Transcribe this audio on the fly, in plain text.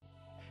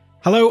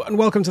Hello and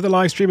welcome to the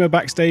Live Streamer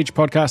Backstage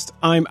podcast.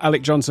 I'm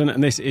Alec Johnson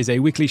and this is a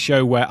weekly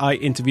show where I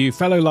interview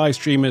fellow live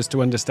streamers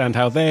to understand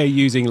how they're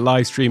using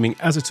live streaming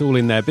as a tool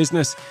in their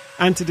business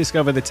and to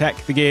discover the tech,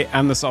 the gear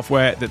and the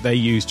software that they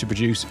use to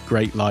produce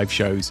great live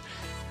shows.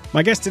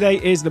 My guest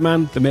today is the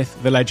man, the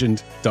myth, the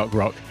legend, Doc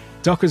Rock.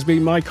 Doc has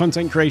been my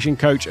content creation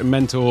coach and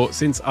mentor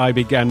since I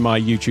began my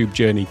YouTube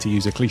journey, to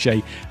use a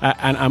cliche,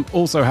 and I'm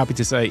also happy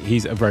to say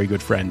he's a very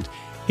good friend.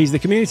 He's the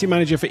community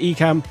manager for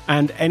Ecamm,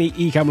 and any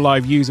Ecamm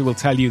Live user will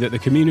tell you that the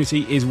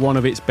community is one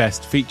of its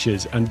best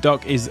features, and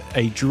Doc is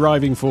a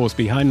driving force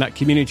behind that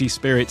community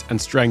spirit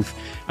and strength,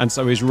 and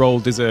so his role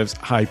deserves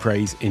high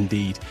praise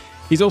indeed.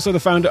 He's also the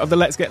founder of the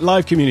Let's Get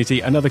Live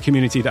community, another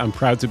community that I'm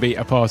proud to be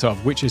a part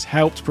of, which has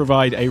helped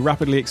provide a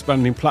rapidly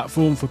expanding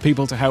platform for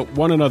people to help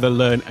one another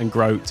learn and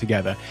grow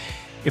together.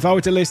 If I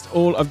were to list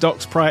all of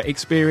Doc's prior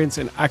experience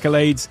and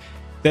accolades,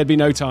 there'd be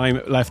no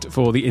time left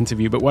for the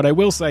interview, but what I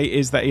will say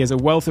is that he has a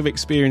wealth of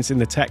experience in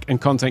the tech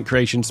and content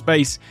creation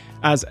space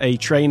as a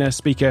trainer,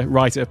 speaker,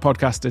 writer,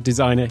 podcaster,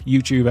 designer,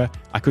 YouTuber.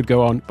 I could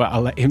go on, but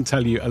I'll let him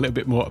tell you a little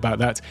bit more about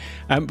that.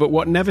 But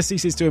what never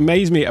ceases to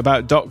amaze me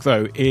about Doc,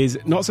 though, is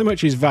not so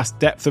much his vast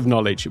depth of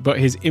knowledge, but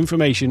his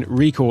information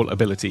recall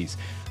abilities.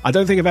 I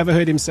don't think I've ever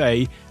heard him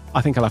say,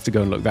 I think I'll have to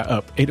go and look that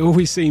up. It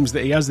always seems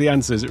that he has the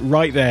answers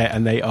right there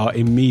and they are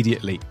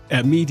immediate.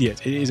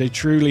 It is a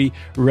truly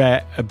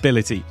rare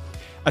ability.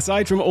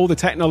 Aside from all the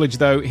tech knowledge,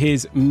 though,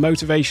 his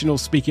motivational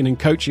speaking and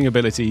coaching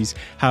abilities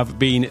have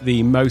been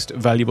the most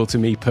valuable to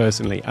me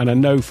personally, and I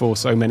know for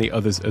so many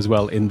others as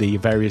well in the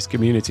various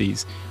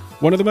communities.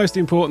 One of the most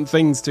important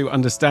things to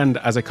understand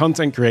as a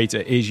content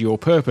creator is your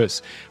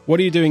purpose. What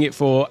are you doing it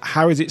for?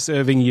 How is it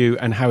serving you?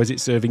 And how is it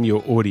serving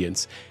your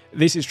audience?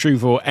 This is true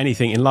for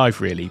anything in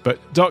life, really, but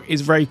Doc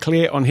is very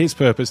clear on his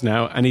purpose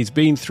now, and he's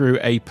been through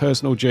a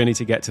personal journey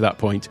to get to that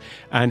point,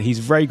 and he's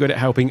very good at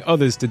helping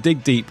others to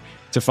dig deep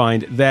to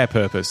find their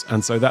purpose,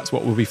 and so that's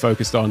what we'll be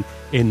focused on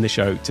in the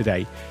show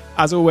today.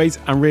 As always,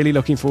 I'm really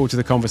looking forward to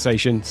the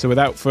conversation, so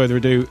without further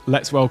ado,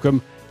 let's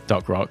welcome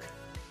Doc Rock.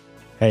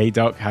 Hey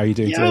Doc, how are you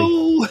doing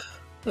today?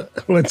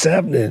 What's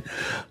happening?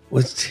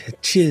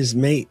 Cheers,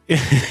 mate.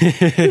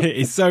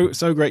 It's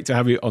so great to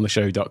have you on the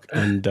show, Doc,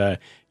 and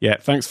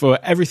thanks for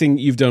everything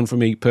you've done for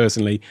me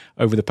personally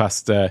over the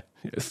past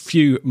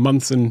few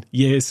months and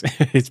years.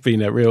 It's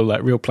been a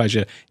real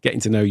pleasure getting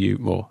to know you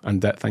more,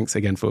 and thanks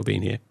again for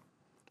being here.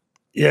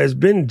 Yeah, it's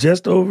been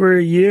just over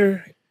a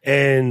year,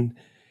 and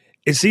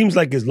it seems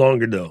like it's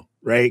longer though,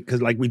 right?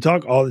 Because like we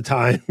talk all the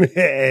time,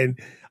 and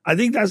I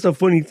think that's the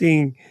funny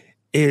thing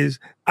is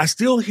I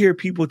still hear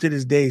people to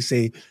this day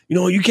say,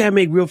 you can't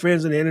make real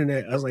friends on the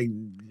internet. I was like,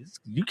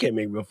 you can't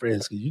make real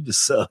friends because you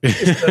just suck.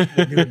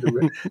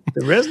 The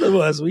rest of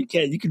us, we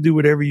can't. You can do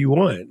whatever you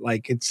want.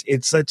 Like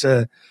it's such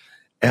a.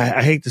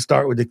 I hate to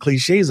start with the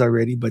cliches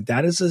already, but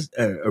that is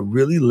a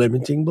really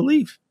limiting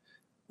belief.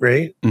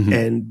 Right. Mm-hmm.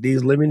 And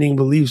these limiting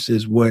beliefs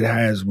is what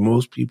has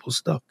most people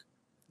stuck.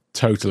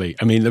 Totally.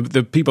 I mean,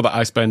 the people that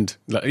I spend,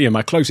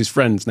 my closest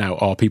friends now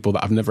are people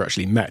that I've never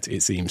actually met,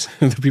 it seems.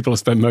 The people I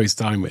spend most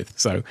time with.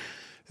 So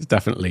it's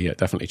definitely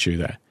true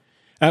there.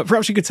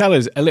 Perhaps you could tell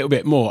us a little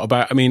bit more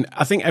about,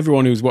 I think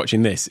everyone who's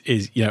watching this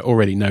is,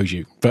 already knows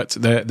you, but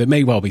there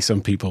may well be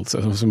some people,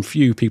 some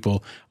few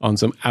people on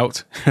some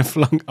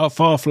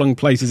far-flung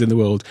places in the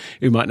world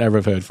who might never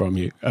have heard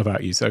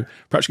about you. So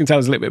perhaps you can tell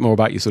us a little bit more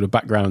about your sort of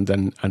background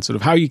and sort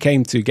of how you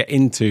came to get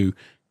into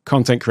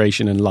content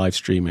creation and live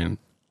streaming.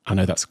 I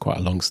know that's quite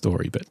a long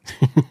story, but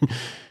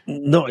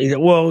no,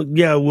 well,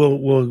 yeah,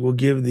 we'll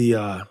give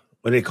the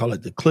what they call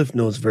it, the Cliff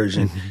Notes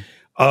version.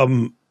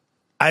 Mm-hmm.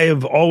 I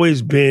have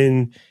always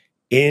been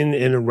in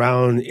and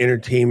around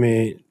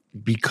entertainment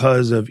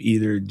because of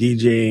either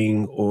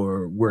DJing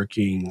or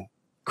working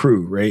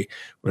crew, right?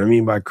 What I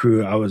mean by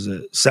crew, I was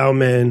a sound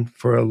man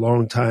for a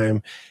long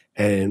time,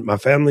 and my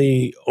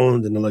family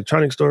owned an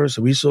electronics store.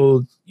 So we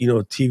sold,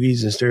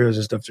 TVs and stereos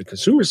and stuff to the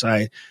consumer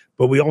side,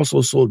 but we also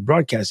sold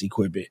broadcast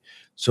equipment.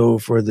 So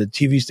for the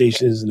TV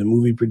stations and the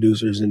movie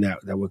producers and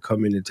that would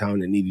come into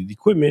town and needed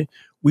equipment,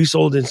 we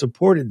sold and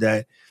supported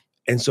that.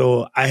 And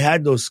so I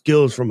had those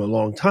skills from a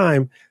long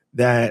time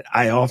that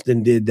I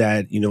often did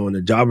that, in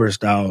a jobber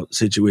style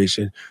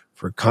situation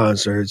for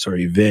concerts or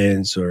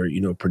events or,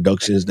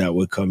 productions that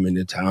would come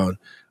into town.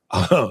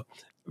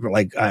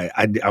 Like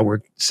I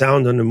worked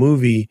sound on the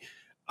movie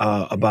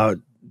about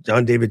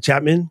John David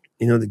Chapman,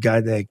 the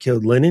guy that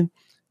killed Lennon.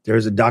 There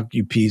was a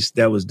docu-piece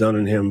that was done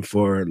on him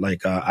for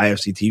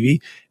IFC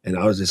TV, and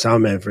I was the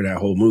sound man for that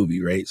whole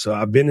movie, right? So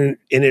I've been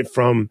in it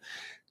from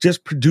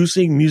just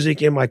producing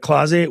music in my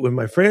closet with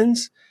my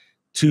friends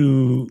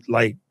to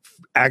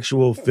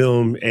actual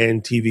film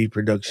and TV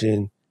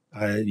production.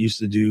 I used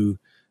to do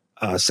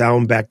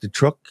sound back to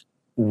truck,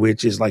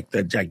 which is like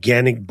the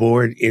gigantic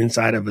board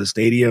inside of a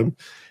stadium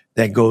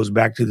that goes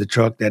back to the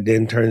truck that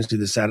then turns to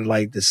the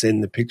satellite to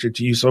send the picture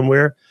to you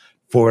somewhere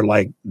for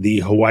the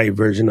Hawaii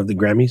version of the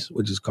Grammys,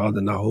 which is called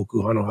the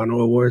Nahoku Hano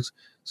Hano Awards.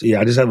 So yeah,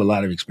 I just have a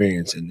lot of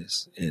experience in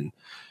this. And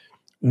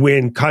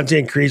when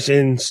content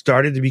creation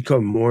started to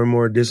become more and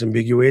more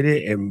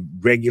disambiguated and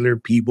regular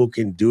people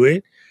can do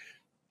it,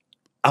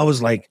 I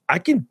was like, I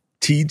can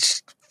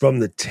teach from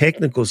the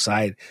technical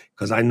side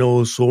because I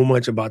know so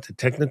much about the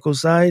technical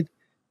side.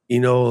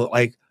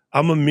 Like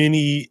I'm a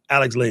mini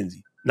Alex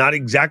Lindsay, not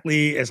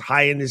exactly as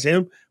high end as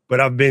him, but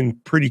I've been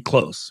pretty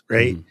close,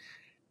 right? Mm-hmm.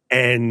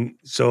 And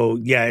so,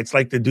 yeah, it's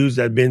like the dudes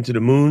that have been to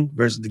the moon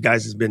versus the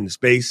guys that's been to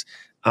space.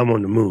 I'm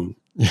on the moon.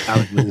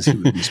 Alex Lindsay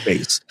would be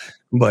space,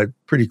 but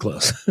pretty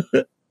close.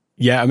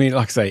 Yeah, I mean,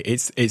 like I say,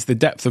 it's the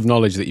depth of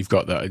knowledge that you've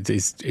got that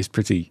is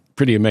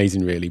pretty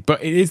amazing, really.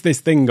 But it is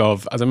this thing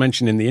of, as I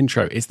mentioned in the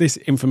intro, it's this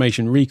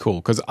information recall,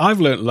 because I've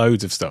learnt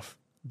loads of stuff,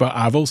 but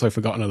I've also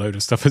forgotten a load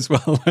of stuff as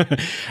well.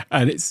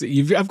 And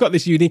I've got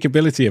this unique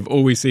ability of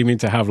always seeming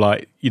to have,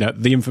 like,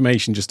 the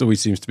information just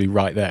always seems to be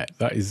right there.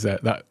 That is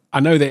that. I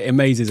know that it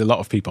amazes a lot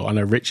of people. I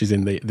know Rich is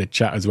in the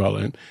chat as well,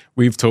 and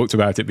we've talked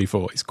about it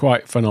before. It's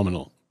quite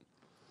phenomenal.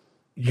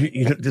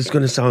 This is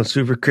going to sound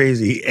super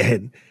crazy,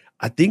 and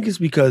I think it's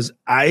because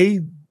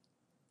I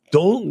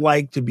don't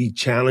like to be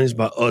challenged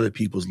by other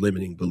people's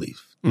limiting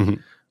beliefs.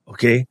 Mm-hmm.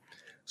 Okay.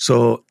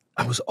 So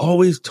I was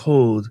always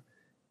told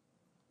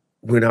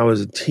when I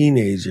was a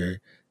teenager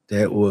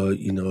that, well,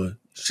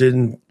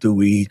 shouldn't do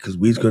weed because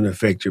weed's going to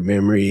affect your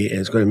memory and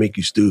it's going to make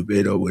you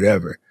stupid or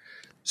whatever.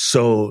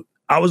 So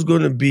I was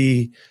going to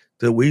be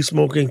the weed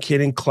smoking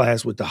kid in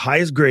class with the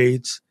highest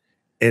grades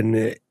and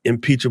the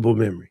impeachable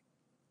memory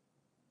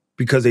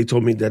because they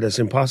told me that that's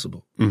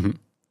impossible. Mm-hmm.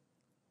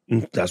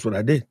 That's what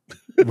I did.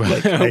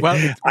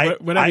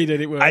 Whenever you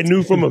did, it worked. I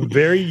knew from a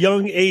very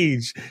young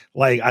age.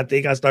 Like, I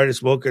think I started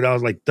smoking. I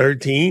was like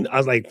 13. I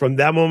was like, from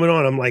that moment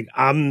on, I'm like,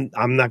 I'm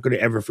not going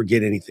to ever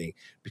forget anything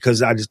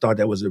because I just thought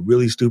that was a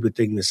really stupid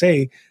thing to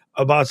say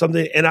about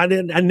something. And I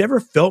never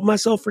felt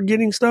myself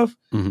forgetting stuff.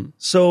 Mm-hmm.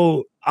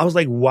 So I was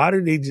like, why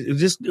did they?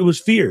 It was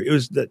fear. It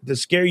was to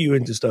scare you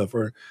into stuff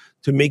or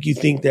to make you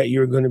think that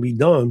you're going to be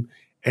dumb.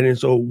 And then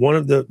so one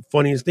of the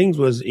funniest things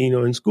was,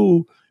 in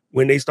school,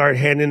 when they start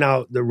handing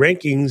out the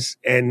rankings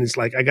and it's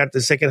like, I got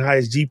the second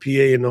highest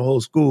GPA in the whole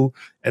school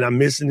and I'm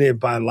missing it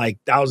by like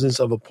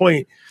thousandths of a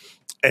point.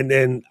 And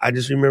then I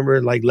just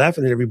remember like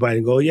laughing at everybody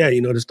and go, yeah,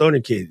 the stoner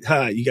kid,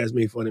 you guys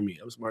made fun of me.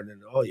 I'm smarter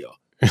than all y'all.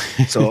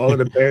 So all of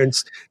the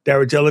parents that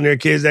were telling their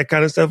kids that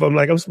kind of stuff, I'm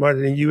like, I'm smarter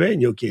than you and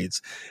your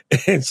kids.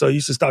 And so you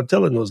should stop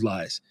telling those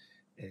lies.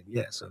 And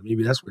yeah, so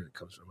maybe that's where it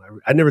comes from.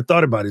 I never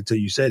thought about it until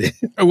you said it.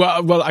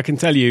 Well, I can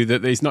tell you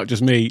that it's not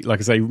just me. Like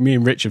I say, me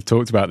and Rich have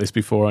talked about this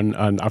before,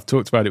 and I've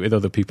talked about it with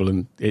other people,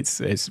 and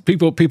it's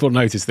people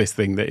notice this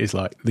thing that is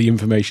like the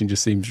information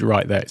just seems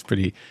right there. It's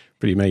pretty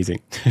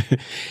amazing.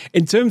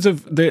 In terms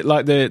of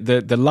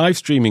the live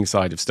streaming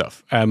side of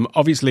stuff,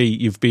 obviously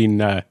you've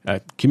been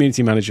a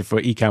community manager for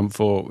Ecamm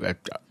for.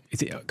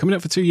 Is it coming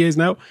up for 2 years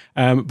now?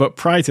 But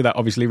prior to that,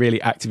 obviously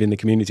really active in the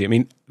community. I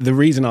mean, the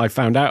reason I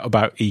found out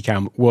about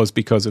Ecamm was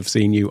because of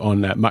seeing you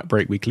on Mac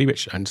Break Weekly,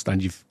 which I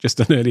understand you've just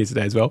done earlier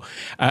today as well.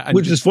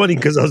 Which is funny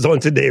because I was on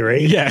today,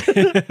 right? Yeah.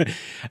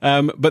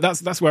 But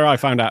that's where I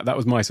found out. That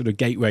was my sort of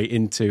gateway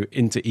into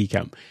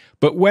Ecamm.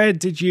 But where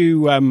did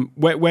you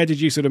where did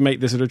you sort of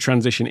make the sort of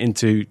transition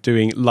into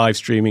doing live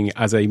streaming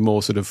as a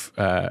more sort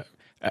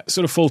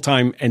of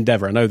full-time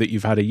endeavor? I know that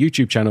you've had a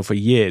YouTube channel for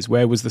years.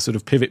 Where was the sort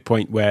of pivot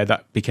point where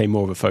that became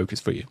more of a focus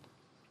for you?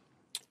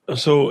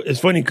 So it's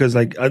funny because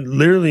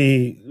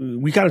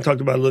we kind of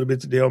talked about it a little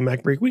bit today on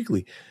Mac Break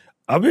Weekly.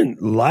 I've been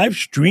live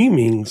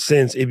streaming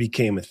since it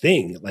became a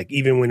thing, like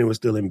even when it was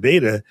still in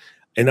beta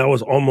and I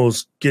was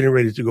almost getting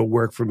ready to go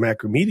work for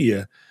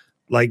Macromedia.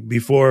 Like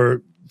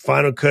before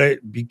Final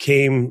Cut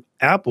became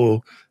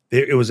Apple,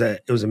 it was a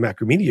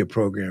Macromedia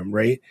program,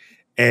 right?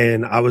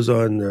 And I was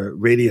on the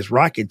Radius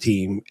Rocket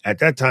team. At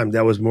that time,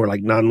 that was more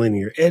like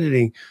nonlinear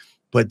editing,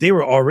 but they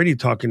were already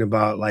talking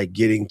about like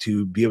getting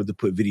to be able to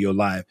put video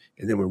live.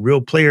 And then when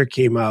Real Player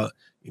came out,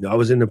 I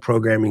was into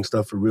programming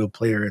stuff for Real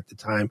Player at the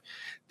time,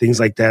 things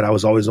like that. I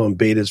was always on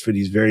betas for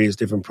these various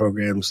different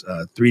programs.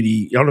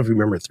 3D, I don't know if you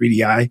remember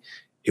 3DI.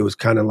 It was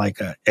kind of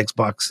like a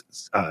Xbox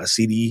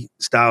CD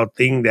style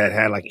thing that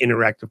had like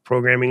interactive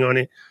programming on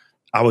it.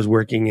 I was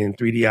working in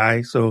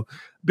 3DI. So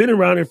been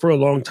around it for a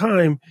long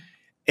time.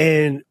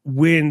 And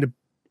when the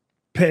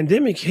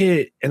pandemic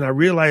hit and I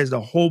realized a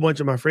whole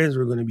bunch of my friends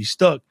were going to be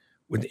stuck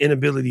with the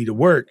inability to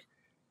work,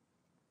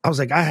 I was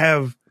like, I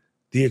have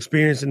the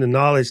experience and the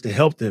knowledge to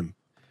help them.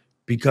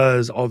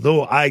 Because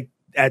although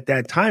at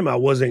that time, I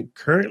wasn't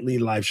currently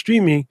live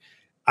streaming,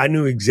 I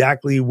knew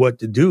exactly what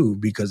to do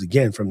because,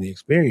 again, from the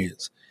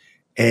experience.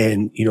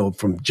 And,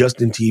 from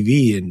Justin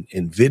TV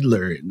and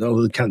Vidler and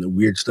all the kind of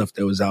weird stuff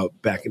that was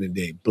out back in the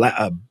day,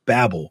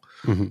 Babbel,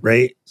 mm-hmm.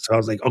 Right? So I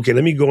was like, okay,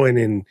 let me go in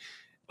and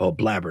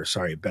Blabber.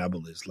 Sorry,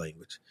 Babbel is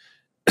language.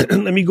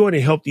 Let me go in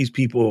and help these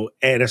people.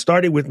 And I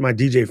started with my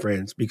DJ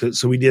friends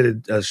so we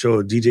did a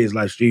show, DJs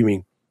live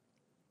streaming,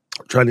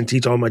 trying to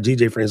teach all my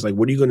DJ friends, like,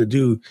 what are you going to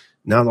do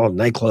now that all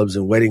nightclubs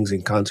and weddings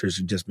and concerts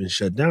have just been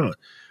shut down?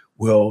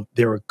 Well,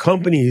 there were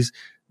companies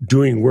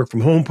doing work from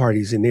home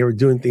parties and they were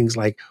doing things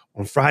like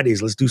on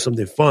Fridays, let's do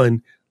something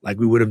fun like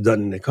we would have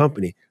done in the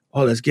company.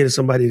 Oh, let's get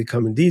somebody to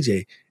come and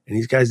DJ. And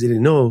these guys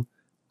didn't know,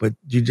 but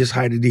you just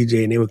hired a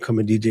DJ and they would come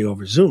and DJ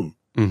over Zoom.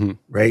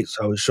 right?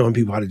 So I was showing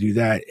people how to do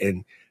that.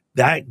 And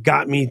that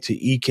got me to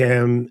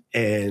Ecamm.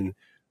 And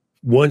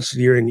once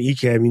you're in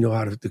Ecamm, you know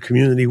how the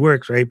community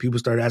works, right? People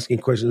start asking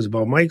questions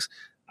about mics.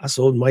 I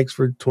sold mics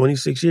for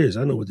 26 years.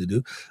 I know what to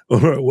do.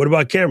 Or what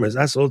about cameras?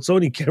 I sold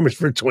Sony cameras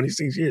for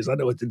 26 years. I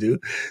know what to do.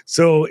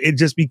 So it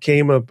just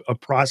became a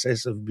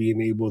process of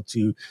being able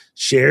to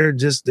share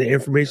just the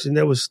information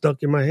that was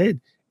stuck in my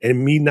head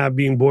and me not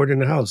being bored in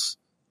the house.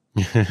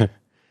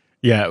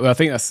 Yeah, well, I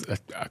think that's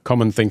a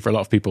common thing for a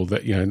lot of people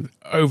that, you know,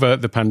 over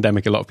the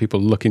pandemic, a lot of people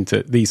look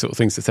into these sort of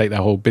things to take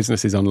their whole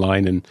businesses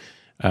online and,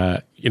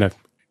 you know,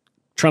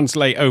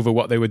 translate over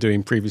what they were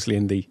doing previously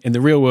in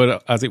the real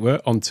world, as it were,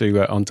 onto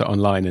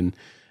online. And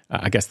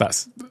I guess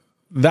that's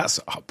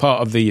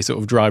part of the sort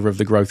of driver of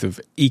the growth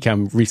of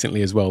Ecamm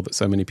recently as well, that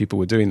so many people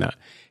were doing that.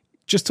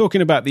 Just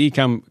talking about the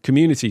Ecamm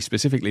community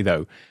specifically,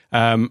 though,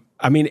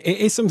 I mean, it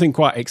is something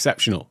quite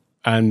exceptional.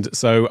 And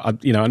so,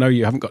 you know, I know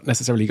you haven't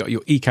necessarily got your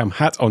Ecamm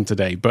hat on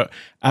today, but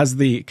as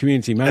the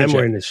community manager, I'm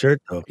wearing a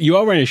shirt though. You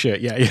are wearing a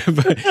shirt, yeah.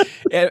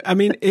 But I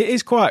mean, it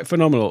is quite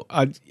phenomenal.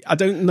 I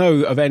don't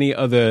know of any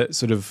other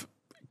sort of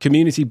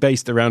community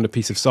based around a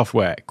piece of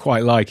software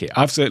quite like it.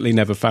 I've certainly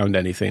never found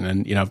anything,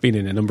 and you know, I've been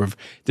in a number of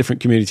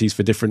different communities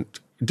for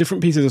different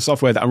pieces of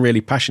software that I'm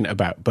really passionate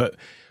about. But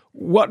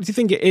what do you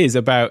think it is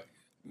about?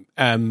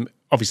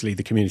 Obviously,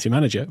 the community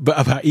manager, but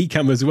about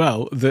Ecamm as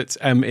well, that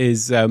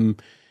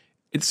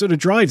it sort of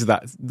drives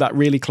that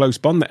really close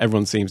bond that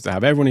everyone seems to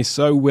have. Everyone is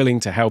so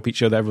willing to help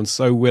each other. Everyone's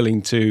so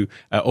willing to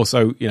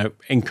also, you know,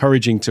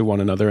 encouraging to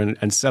one another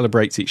and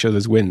celebrates each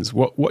other's wins.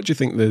 What do you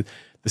think the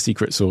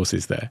secret sauce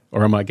is there?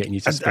 Or am I getting you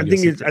to spill your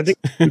secrets? I think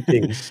two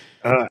things.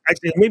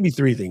 Actually, maybe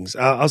three things.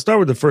 I'll start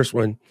with the first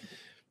one.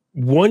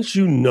 Once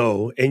you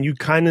know, and you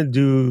kind of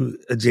do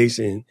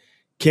adjacent,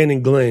 Ken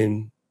and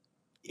Glenn,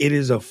 it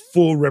is a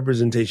full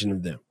representation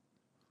of them,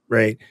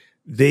 right?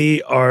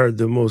 They are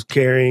the most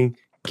caring,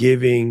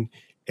 giving,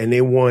 and they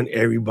want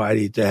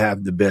everybody to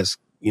have the best,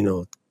 you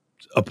know,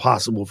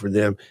 possible for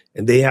them.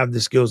 And they have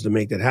the skills to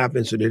make that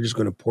happen. So they're just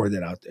going to pour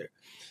that out there.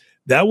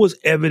 That was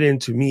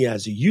evident to me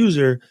as a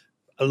user,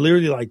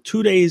 literally like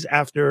 2 days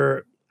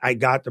after I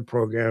got the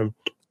program,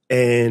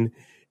 and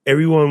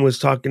everyone was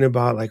talking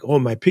about like, oh,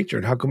 my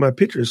picture, how come my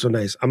picture is so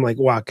nice? I'm like,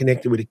 well, I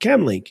connected with a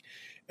Cam link.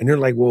 And they're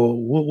like, well,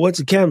 what's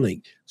a Cam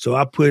link? So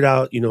I put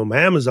out, you know, my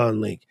Amazon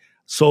link,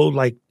 sold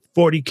like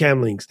 40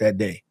 Cam links that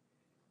day.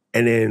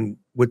 And then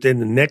within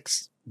the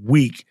next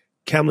week,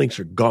 Cam links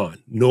are gone,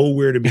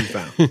 nowhere to be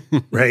found,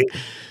 right?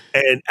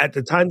 And at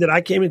the time that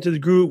I came into the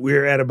group, we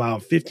were at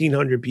about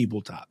 1,500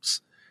 people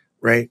tops,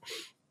 right?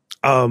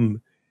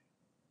 In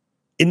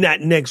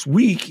that next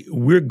week,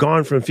 we're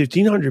gone from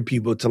 1,500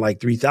 people to like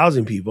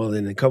 3,000 people.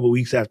 And a couple of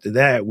weeks after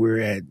that, we're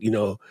at, you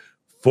know,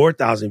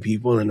 4,000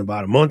 people. And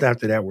about a month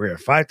after that, we're at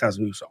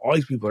 5,000 people. So all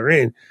these people are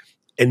in,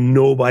 and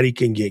nobody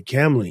can get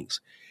Cam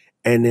links.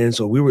 And then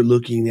so we were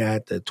looking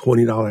at the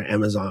 $20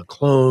 Amazon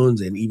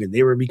clones, and even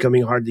they were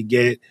becoming hard to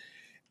get.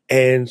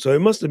 And so it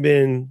must have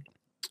been,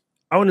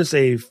 I want to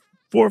say 4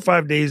 or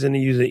 5 days into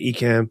using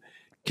Ecamm,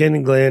 Ken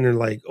and Glenn are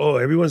like, oh,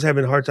 everyone's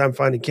having a hard time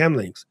finding Cam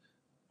links.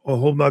 Oh,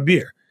 hold my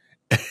beer.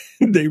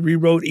 They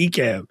rewrote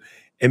Ecamm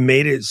and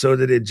made it so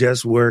that it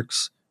just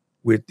works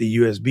with the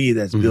USB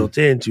that's built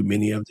into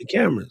many of the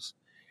cameras.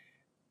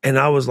 And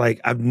I was like,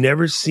 I've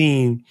never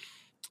seen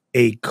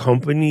a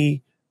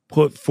company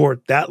put forth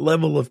that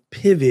level of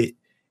pivot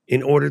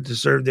in order to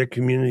serve their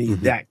community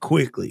that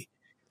quickly.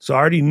 So I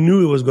already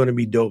knew it was going to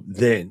be dope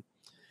then.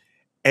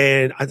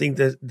 And I think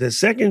that the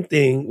second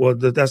thing, well,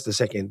 that's the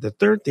second. The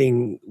third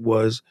thing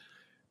was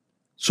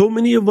so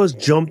many of us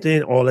jumped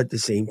in all at the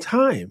same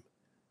time.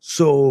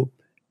 So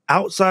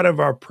outside of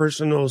our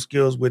personal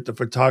skills with the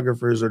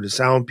photographers or the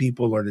sound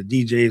people or the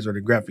DJs or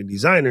the graphic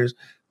designers,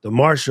 the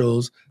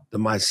Marshalls, the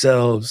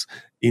myselves,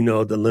 you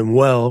know, the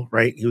Lemuel,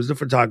 right? He was the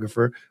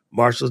photographer,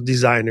 Marshall's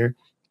designer.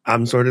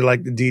 I'm sort of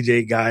like the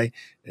DJ guy,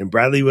 and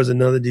Bradley was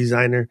another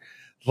designer.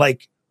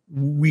 Like,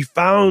 we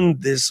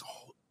found this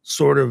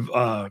sort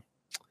of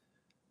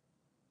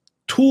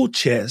tool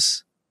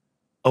chest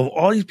of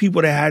all these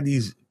people that had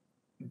these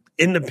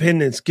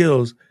independent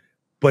skills,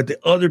 but the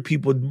other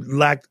people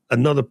lacked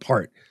another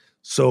part.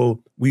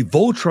 So we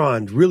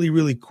Voltroned really,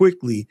 really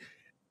quickly.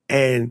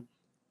 And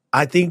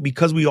I think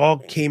because we all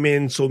came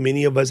in, so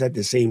many of us at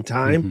the same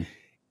time,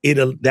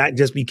 that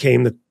just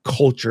became the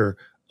culture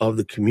of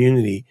the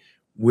community,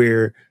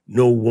 where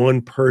no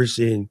one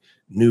person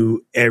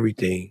knew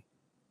everything.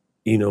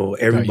 You know,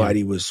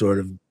 everybody was sort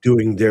of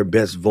doing their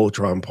best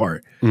Voltron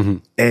part.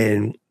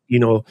 And, you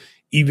know,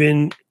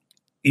 even,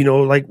 you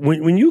know, like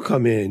when you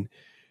come in,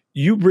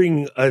 you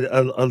bring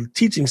a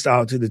teaching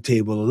style to the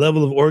table, a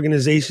level of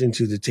organization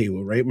to the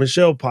table, right?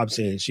 Michelle pops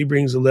in. She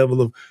brings a level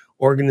of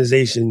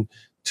organization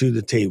to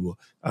the table.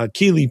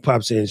 Keely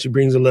pops in. She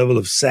brings a level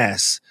of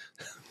sass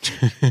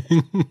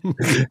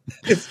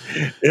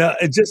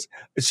It's just,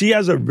 she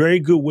has a very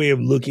good way of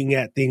looking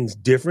at things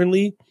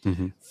differently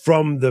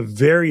from the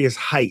various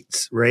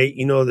heights, right?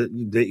 You know,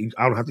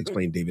 I don't have to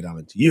explain David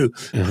Allen to you,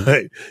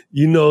 but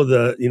you know,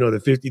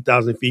 the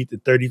 50,000 feet, the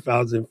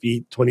 30,000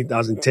 feet,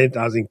 20,000,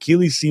 10,000.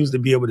 Keely seems to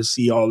be able to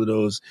see all of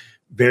those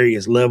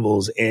various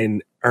levels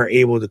and are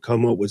able to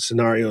come up with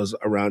scenarios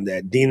around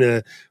that.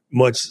 Dina,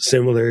 much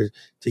similar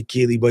to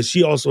Keely, but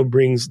she also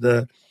brings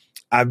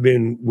I've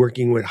been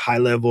working with high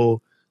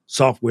level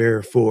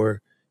software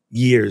for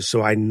years,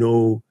 so I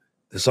know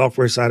the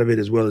software side of it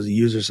as well as the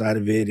user side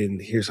of it,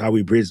 and here's how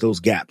we bridge those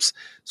gaps.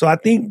 So I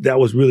think that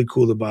was really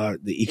cool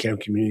about the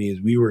Ecamm community is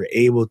we were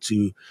able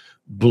to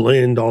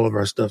blend all of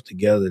our stuff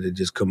together to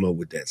just come up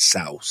with that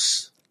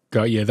sauce.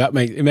 God, yeah,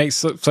 it makes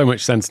so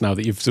much sense now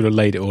that you've sort of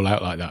laid it all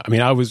out like that. I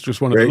mean, I was just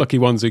one of the lucky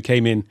ones who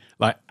came in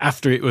like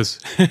after it was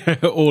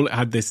all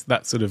had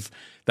that sort of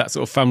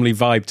family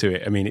vibe to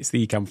it. I mean, it's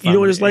the Ecamm family. You know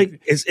what it's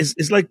like?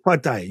 It's like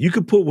pad thai. You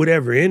could put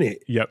whatever in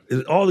it. Yep.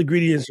 If all the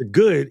ingredients are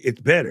good, it's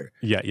better.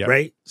 Yeah.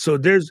 Right? So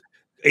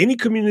any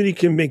community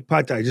can make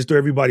pad thai, just throw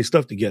everybody's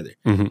stuff together.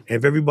 And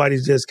if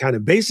everybody's just kind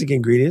of basic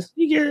ingredients,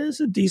 you get it's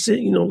a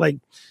decent,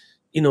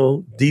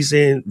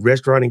 decent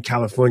restaurant in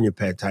California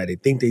pad thai. They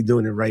think they're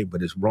doing it right,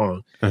 but it's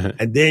wrong.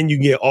 And then you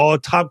get all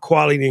top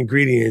quality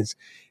ingredients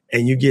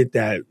and you get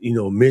that,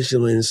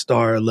 Michelin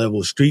star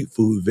level street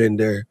food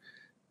vendor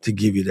to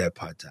give you that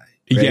pad thai.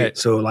 Right? Yeah.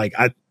 So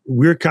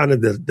we're kind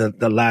of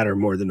the latter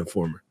more than the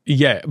former.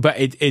 Yeah, but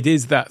it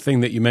is that thing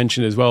that you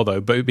mentioned as well,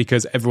 though, but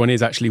because everyone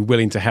is actually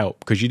willing to help,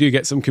 because you do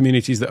get some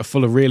communities that are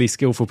full of really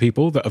skillful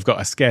people that have got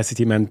a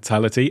scarcity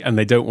mentality and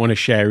they don't want to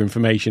share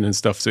information and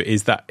stuff. So it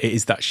is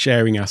that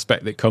sharing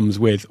aspect that comes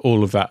with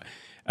all of that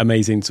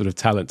amazing sort of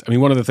talent. I mean,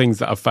 one of the things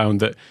that I've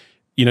found that,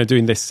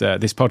 doing this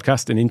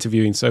podcast and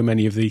interviewing so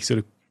many of the sort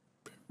of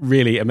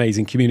really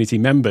amazing community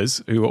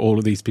members who all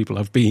of these people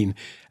have been,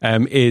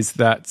 is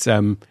that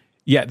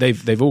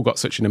they've all got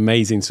such an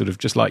amazing sort of,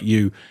 just like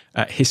you,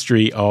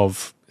 history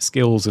of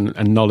skills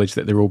and knowledge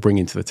that they're all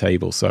bringing to the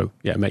table. So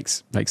yeah, it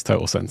makes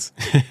total sense.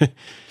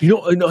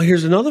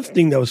 Here's another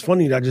thing that was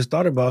funny that I just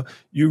thought about.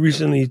 You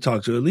recently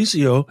talked to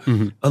Alicio.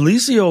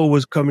 Alicio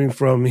was coming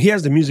from, he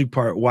has the music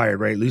part wired,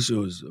 right?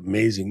 Alicio is an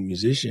amazing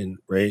musician,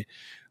 right?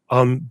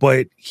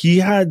 But he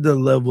had the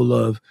level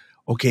of,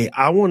 okay,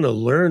 I want to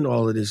learn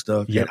all of this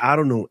stuff and I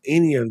don't know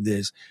any of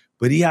this.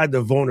 But he had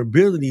the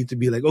vulnerability to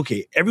be like,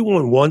 okay,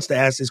 everyone wants to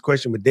ask this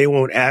question, but they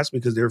won't ask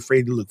because they're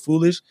afraid to look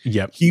foolish.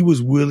 Yep. He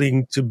was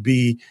willing to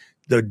be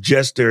the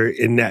jester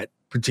in that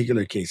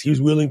particular case. He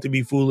was willing to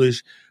be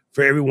foolish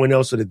for everyone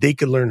else so that they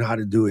could learn how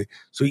to do it.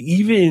 So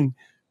even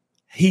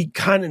he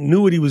kind of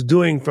knew what he was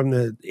doing from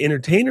the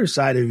entertainer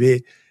side of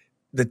it,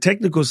 the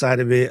technical side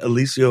of it.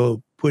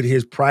 Alicio put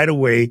his pride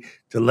away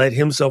to let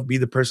himself be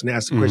the person to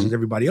ask the questions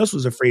everybody else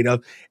was afraid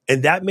of.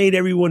 And that made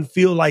everyone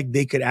feel like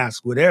they could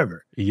ask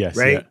whatever. Yes.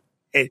 Right. Yeah.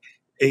 And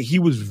he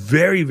was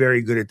very,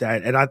 very good at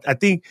that. And I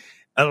think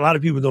a lot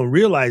of people don't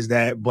realize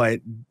that,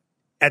 but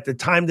at the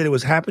time that it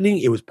was happening,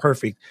 it was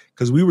perfect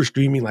because we were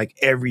streaming like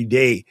every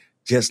day,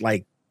 just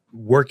like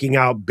working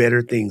out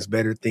better things.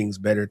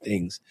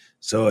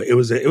 So it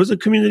was a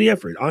community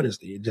effort,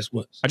 honestly. It just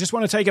was. I just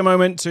want to take a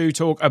moment to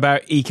talk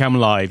about Ecamm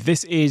Live.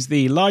 This is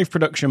the live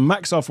production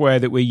Mac software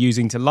that we're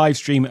using to live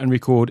stream and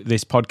record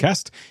this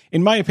podcast.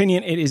 In my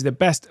opinion, it is the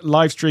best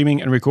live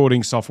streaming and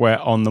recording software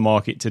on the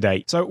market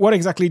today. So what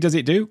exactly does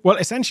it do? Well,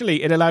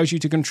 essentially, it allows you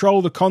to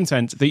control the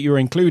content that you're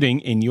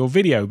including in your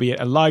video, be it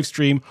a live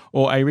stream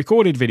or a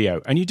recorded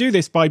video. And you do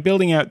this by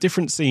building out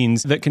different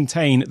scenes that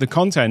contain the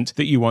content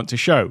that you want to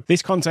show.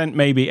 This content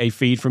may be a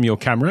feed from your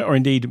camera or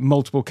indeed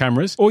multiple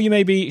cameras, or you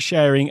may be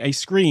sharing a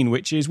screen,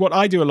 which is what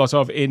I do a lot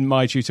of in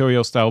my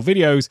tutorial style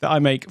videos that I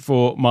make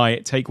for my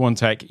Take One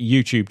Tech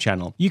YouTube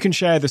channel. You can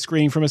share the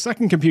screen from a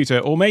second computer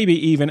or maybe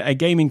even a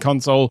gaming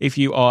console if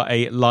you are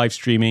a live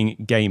streaming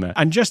gamer.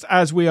 And just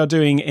as we are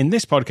doing in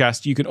this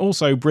podcast, you can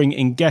also bring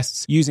in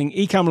guests using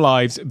Ecamm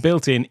Live's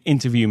built-in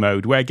interview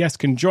mode, where guests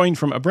can join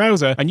from a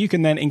browser and you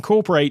can then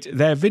incorporate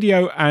their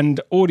video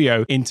and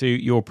audio into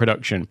your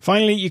production.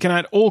 Finally, you can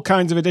add all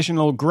kinds of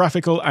additional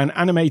graphical and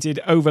animated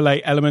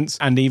overlay elements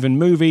and even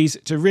movies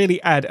to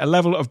really add a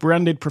level of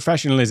branded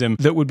professionalism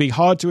that would be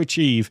hard to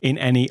achieve in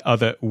any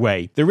other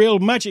way. The real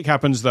magic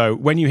happens, though,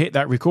 when you hit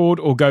that record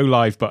or go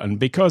live button,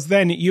 because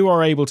then you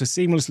are able to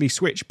seamlessly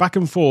switch back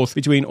and forth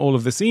between all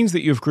of the scenes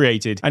that you've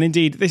created. And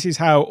indeed, this is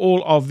how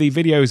all of the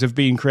videos have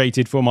been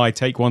created for my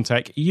Take One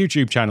Tech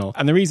YouTube channel.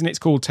 And the reason it's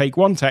called Take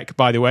One Tech,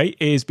 by the way,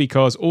 is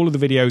because all of the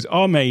videos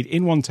are made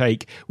in one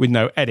take with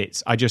no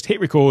edits. I just hit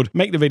record,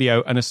 make the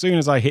video, and as soon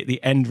as I hit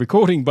the end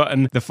recording recording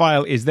button, the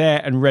file is there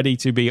and ready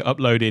to be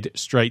uploaded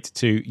straight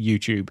to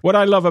YouTube. What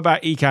I love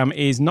about Ecamm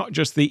is not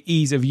just the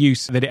ease of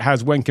use that it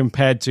has when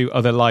compared to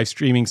other live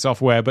streaming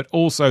software, but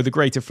also the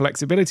greater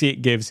flexibility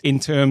it gives in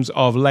terms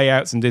of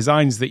layouts and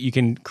designs that you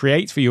can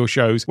create for your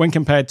shows when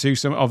compared to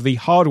some of the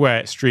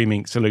hardware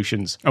streaming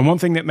solutions. And one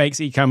thing that makes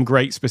Ecamm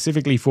great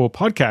specifically for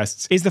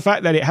podcasts is the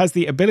fact that it has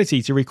the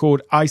ability to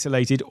record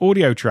isolated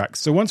audio tracks.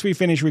 So once we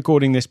finish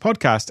recording this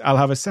podcast, I'll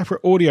have a separate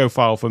audio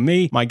file for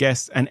me, my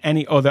guests, and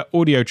any other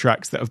audio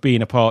tracks that have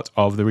been a part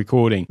of the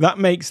recording. That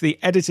makes the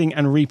editing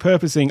and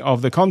repurposing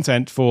of the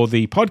content for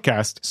the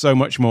podcast so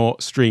much more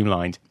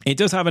streamlined. It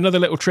does have another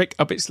little trick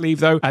up its sleeve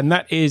though, and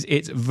that is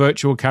its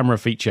virtual camera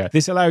feature.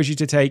 This allows you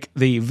to take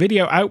the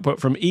video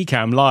output from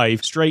Ecamm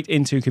Live straight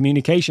into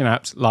communication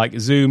apps like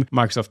Zoom,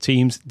 Microsoft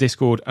Teams,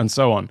 Discord, and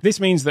so on. This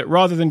means that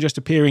rather than just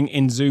appearing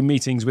in Zoom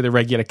meetings with a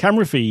regular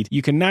camera feed,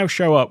 you can now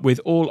show up with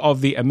all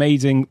of the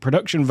amazing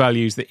production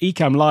values that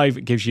Ecamm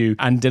Live gives you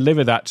and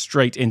deliver that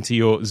straight into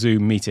your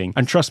Zoom meeting.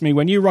 And trust me,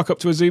 when you rock up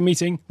to a Zoom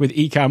meeting with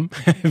Ecamm,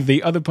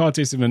 the other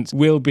participants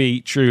will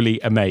be truly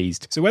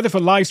amazed. So whether for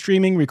live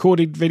streaming,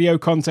 recorded video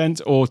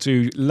content, or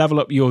to level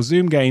up your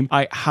Zoom game,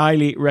 I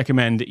highly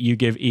recommend you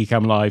give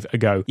Ecamm Live a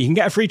go. You can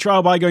get a free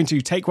trial by going to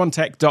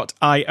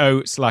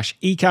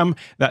takeonetech.io/ecamm.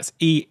 That's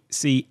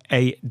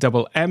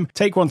ECAMM.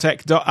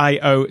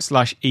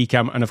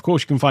 takeonetech.io/ecamm. And of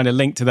course, you can find a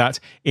link to that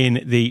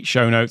in the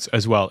show notes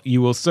as well.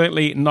 You will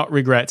certainly not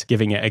regret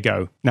giving it a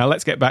go. Now,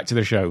 let's get back to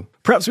the show.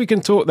 Perhaps we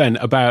can talk then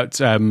about,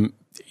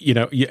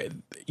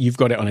 you've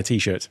got it on a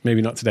t-shirt,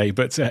 maybe not today,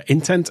 but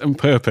intent and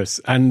purpose.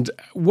 And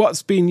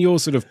what's been your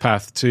sort of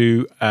path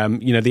to,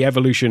 the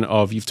evolution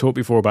of, you've talked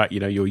before about,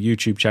 your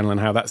YouTube channel and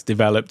how that's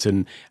developed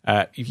and,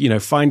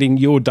 finding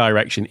your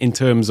direction in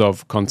terms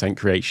of content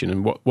creation,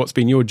 and what's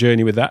been your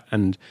journey with that,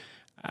 and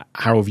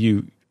how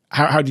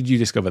did you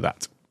discover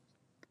that?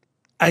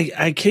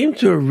 I came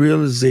to a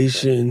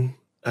realization,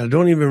 I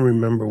don't even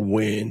remember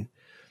when,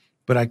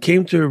 but I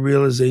came to a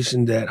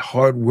realization that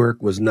hard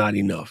work was not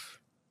enough.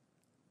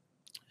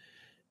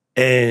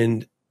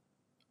 And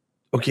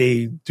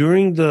okay,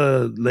 during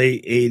the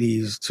late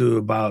 80s to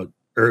about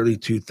early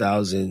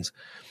 2000s,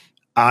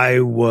 I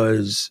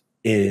was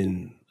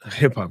in a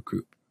hip hop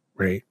group,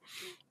 right?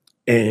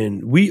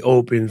 And we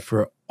opened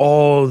for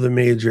all the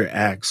major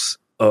acts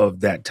of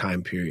that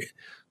time period.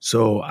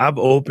 So I've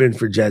opened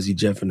for Jazzy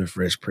Jeff and the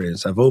Fresh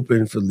Prince. I've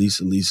opened for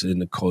Lisa and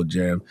Nicole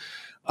Jam,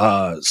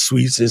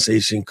 Sweet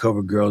Sensation,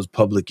 Cover Girls,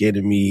 Public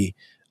Enemy,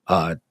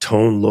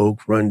 Tone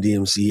Loc, Run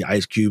DMC,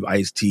 Ice Cube,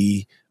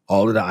 Ice-T,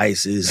 all of the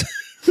Ices.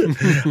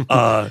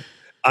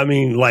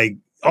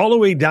 All the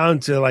way down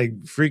to like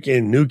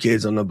freaking New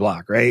Kids on the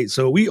Block, right?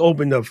 So we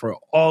opened up for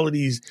all of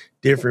these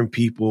different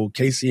people,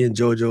 Casey and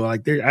JoJo. I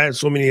had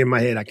so many in my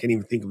head, I can't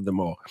even think of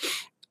them all.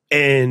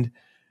 And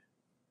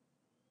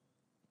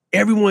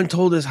everyone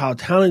told us how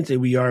talented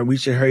we are and we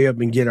should hurry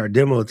up and get our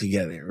demo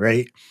together,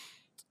 right?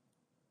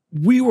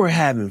 We were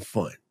having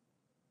fun.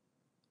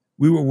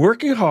 We were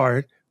working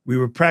hard. We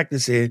were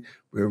practicing.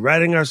 We were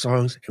writing our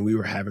songs and we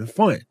were having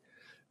fun.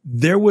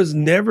 There was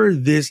never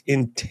this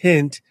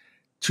intent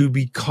to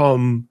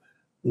become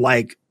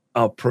like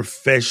a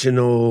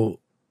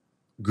professional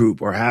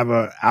group or have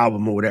an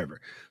album or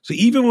whatever. So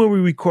even when we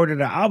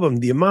recorded an album,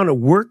 the amount of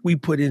work we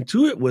put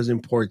into it was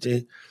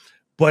important,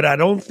 but I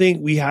don't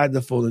think we had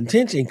the full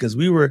intention because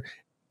we were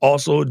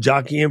also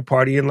jockeying,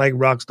 partying like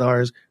rock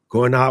stars,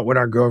 going out with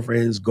our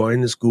girlfriends,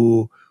 going to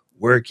school,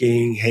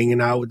 working, hanging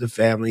out with the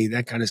family,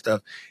 that kind of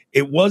stuff.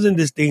 It wasn't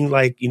this thing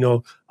like,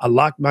 I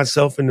locked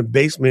myself in the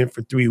basement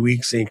for 3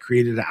 weeks and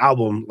created an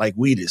album like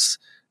Wheatus.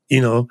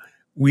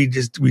 We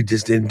just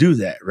didn't do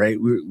that, right?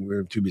 We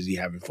were too busy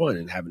having fun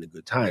and having a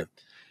good time.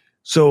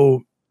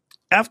 So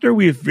after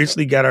we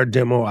eventually got our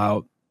demo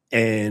out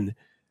and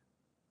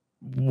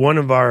one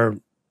of our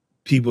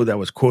people that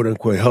was quote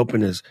unquote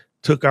helping us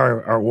took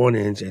our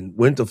one-ins and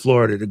went to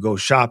Florida to go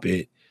shop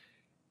it,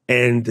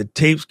 and the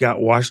tapes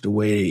got washed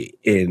away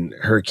in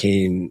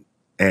Hurricane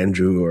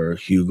Andrew or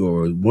Hugo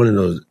or one of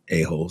those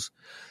a-holes.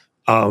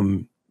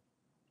 And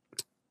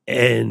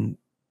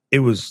it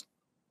was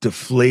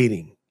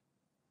deflating.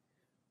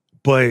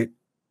 But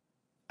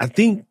I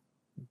think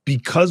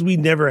because we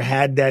never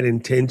had that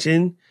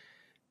intention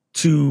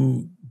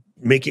to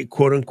make it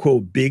quote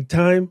unquote big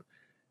time,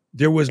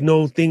 there was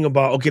no thing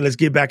about, okay, let's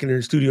get back into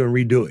the studio and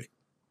redo it.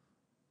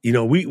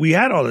 We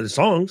had all of the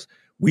songs.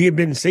 We had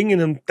been singing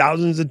them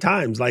thousands of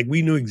times. Like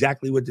we knew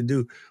exactly what to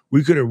do.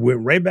 We could have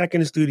went right back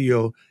in the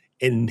studio,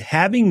 and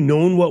having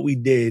known what we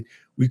did,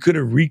 we could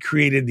have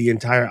recreated the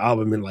entire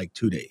album in like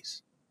 2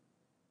 days.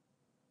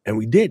 And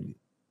we didn't.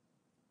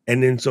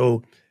 And then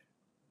so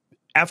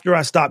after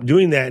I stopped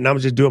doing that and I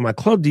was just doing my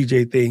club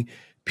DJ thing,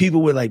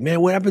 people were like, man,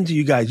 what happened to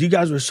you guys? You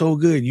guys were so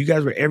good. You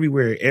guys were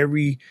everywhere.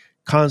 Every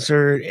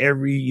concert,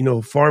 every,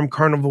 farm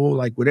carnival,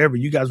 like whatever.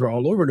 You guys were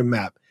all over the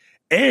map.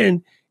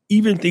 And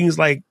even things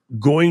like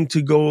go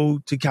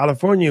to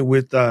California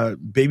with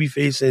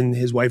Babyface and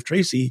his wife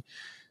Tracy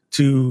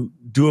to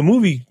do a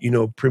movie,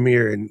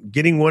 premiere, and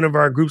getting one of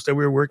our groups that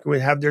we were working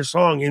with have their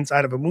song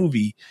inside of a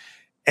movie.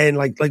 And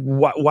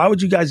why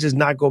would you guys just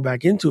not go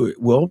back into it?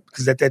 Well,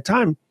 because at that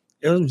time,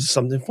 it was just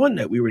something fun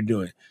that we were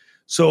doing.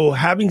 So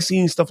having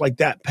seen stuff like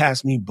that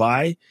pass me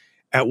by,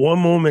 at one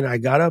moment I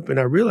got up and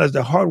I realized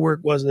that hard work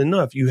wasn't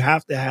enough. You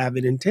have to have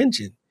an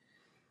intention.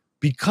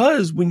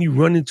 Because when you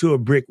run into a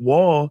brick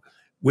wall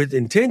with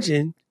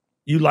intention,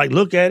 you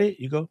look at it,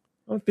 you go,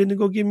 I'm finna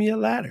go get me a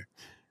ladder,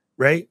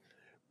 right?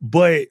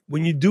 But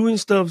when you're doing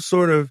stuff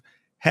sort of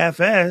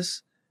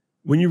half-ass,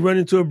 when you run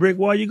into a brick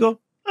wall, you go,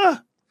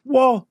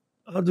 wall,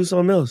 I'll do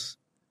something else,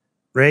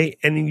 right?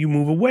 And then you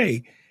move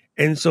away.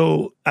 And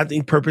so I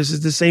think purpose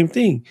is the same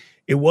thing.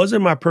 It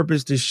wasn't my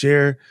purpose to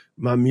share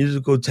my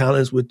musical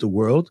talents with the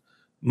world.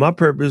 My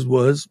purpose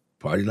was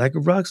party like a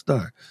rock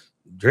star,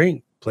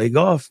 drink, play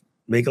golf,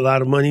 make a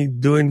lot of money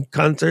doing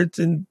concerts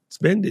and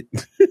spend it,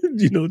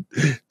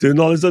 doing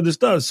all this other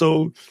stuff.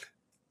 So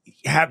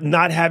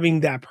not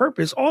having that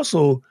purpose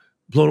also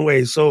blown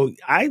away. So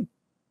I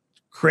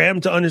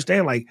crammed to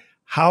understand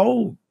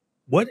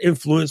what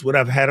influence would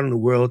I've had on the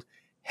world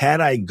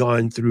had I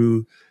gone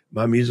through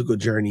my musical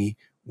journey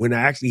when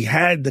I actually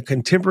had the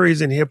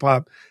contemporaries in hip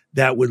hop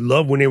that would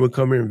love when they would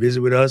come here and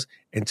visit with us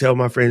and tell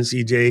my friend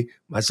CJ,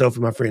 myself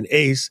and my friend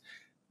Ace,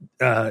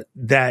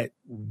 that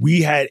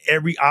we had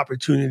every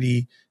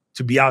opportunity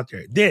to be out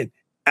there. Then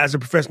as a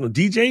professional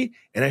DJ,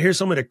 and I hear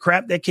some of the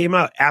crap that came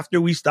out after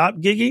we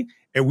stopped gigging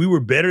and we were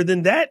better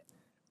than that.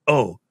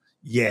 Oh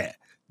yeah,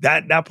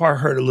 that part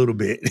hurt a little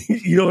bit.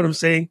 You know what I'm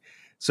saying?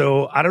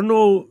 So I don't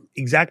know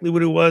exactly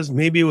what it was.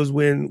 Maybe it was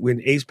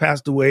when Ace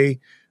passed away,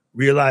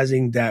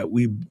 realizing that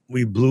we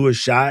blew a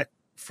shot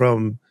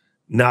from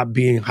not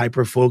being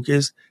hyper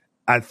focused.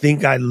 I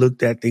think I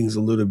looked at things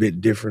a little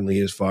bit differently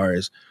as far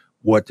as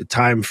what the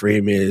time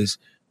frame is,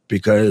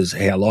 because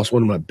I lost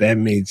one of my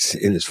bandmates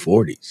in his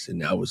 40s,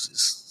 and that was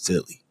just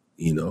silly,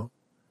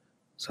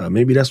 So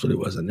maybe that's what it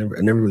was. I never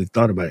really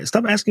thought about it.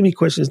 Stop asking me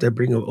questions that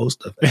bring up old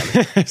stuff.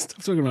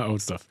 Stop talking about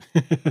old stuff.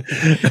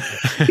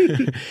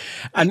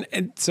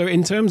 and so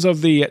in terms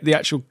of the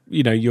actual,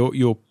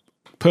 your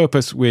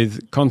purpose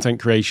with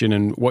content creation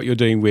and what you're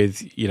doing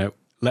with,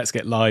 Let's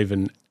Get Live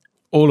and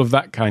all of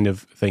that kind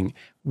of thing,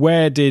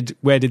 where did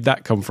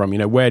that come from?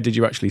 Where did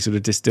you actually sort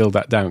of distill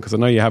that down? Because I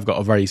know you have got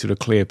a very sort of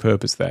clear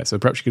purpose there. So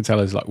perhaps you could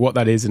tell us what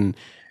that is and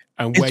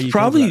where you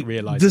probably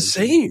realize the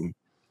same.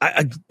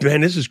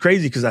 Man, this is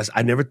crazy because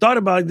I never thought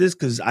about this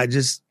because I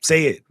just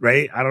say it,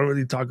 right? I don't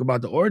really talk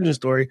about the origin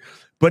story,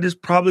 but it's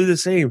probably the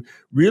same.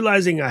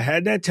 Realizing I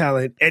had that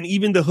talent and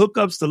even the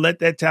hookups to let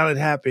that talent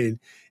happen.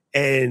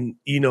 And,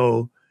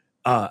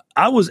 I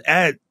was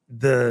at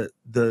the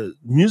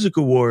music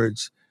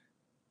awards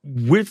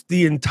with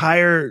the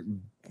entire,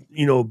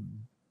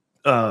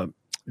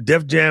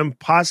 Def Jam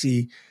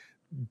posse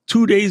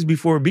 2 days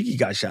before Biggie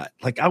got shot.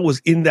 I was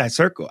in that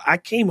circle. I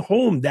came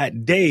home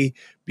that day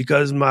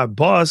because my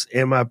boss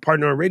and my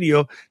partner on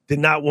radio did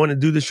not want to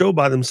do the show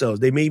by themselves.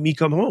 They made me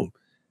come home.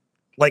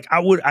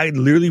 I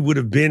literally would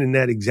have been in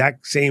that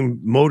exact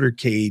same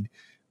motorcade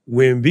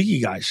when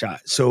Biggie got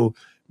shot. So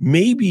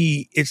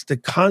maybe it's the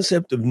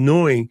concept of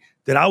knowing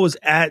that I was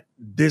at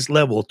this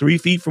level, 3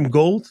 feet from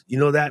gold,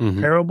 that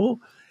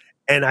parable,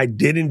 and I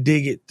didn't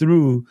dig it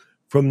through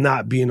from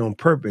not being on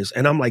purpose.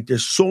 And I'm like,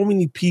 there's so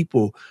many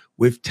people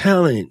with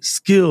talent,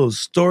 skills,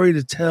 story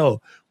to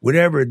tell,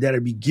 whatever,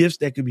 that'd be gifts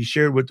that could be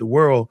shared with the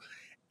world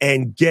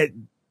and get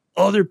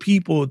other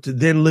people to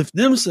then lift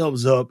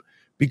themselves up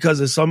because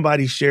of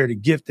somebody shared a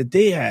gift that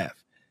they have.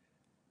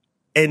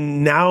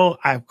 And now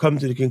I've come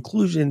to the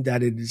conclusion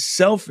that it is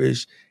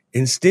selfish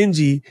and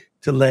stingy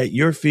to let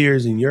your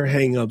fears and your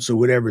hangups or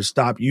whatever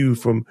stop you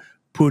from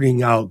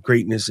putting out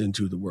greatness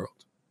into the world.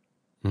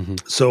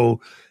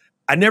 So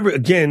I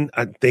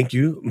thank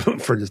you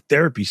for the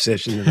therapy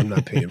session that I'm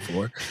not paying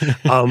for.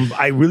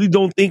 I really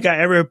don't think I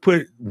ever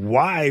put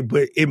why,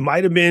 but it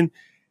might have been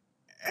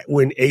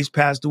when Ace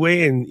passed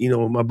away and,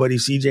 my buddy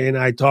CJ and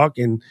I talk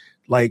and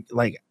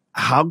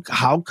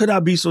how could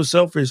I be so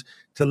selfish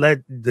to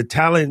let the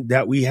talent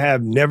that we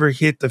have never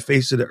hit the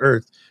face of the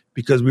earth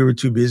because we were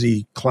too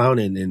busy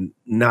clowning and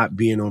not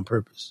being on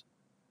purpose.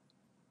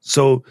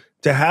 So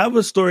to have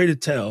a story to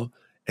tell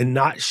and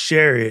not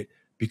share it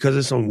because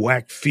of some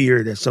whack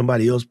fear that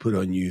somebody else put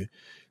on you,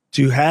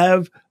 to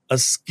have a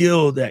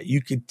skill that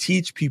you could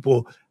teach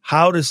people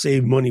how to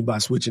save money by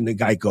switching to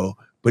Geico,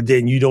 but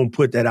then you don't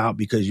put that out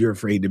because you're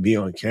afraid to be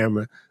on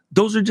camera.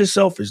 Those are just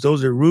selfish.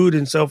 Those are rude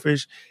and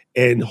selfish,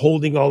 and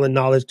holding all the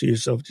knowledge to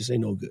yourself just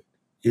ain't no good.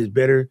 It's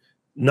better.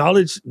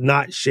 Knowledge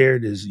not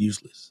shared is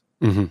useless.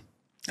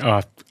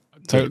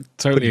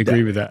 Totally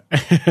agree with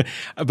that.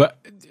 But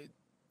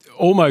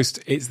almost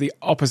it's the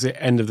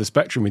opposite end of the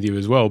spectrum with you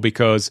as well,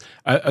 because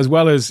as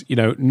well as,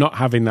 not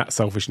having that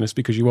selfishness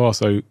because you are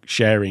so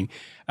sharing,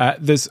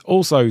 there's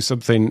also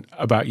something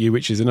about you,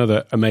 which is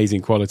another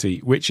amazing quality,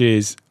 which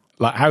is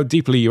how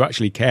deeply you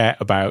actually care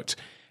about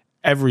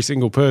every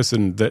single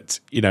person that,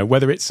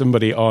 whether it's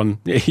somebody on,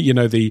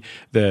 the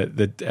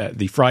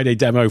Friday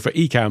demo for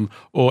Ecamm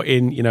or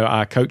in,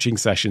 our coaching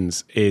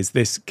sessions, is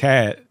this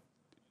care,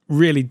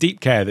 really deep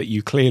care that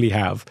you clearly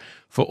have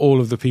for all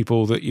of the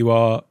people that you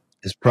are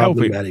It's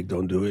helping. problematic.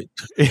 Don't do it.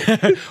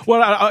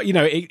 Well,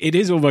 it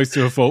is almost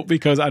to a fault,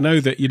 because I know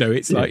that,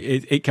 it's like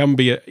it can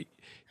be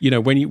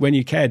when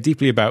you care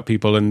deeply about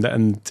people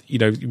and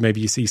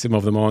maybe you see some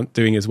of them aren't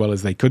doing as well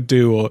as they could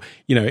do, or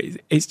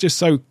it's just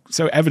so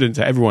evident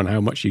to everyone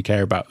how much you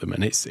care about them,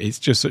 and it's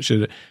just such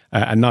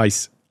a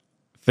nice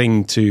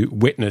thing to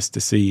witness, to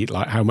see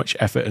like how much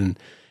effort and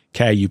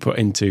care you put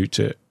into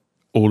to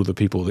all of the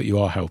people that you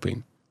are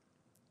helping.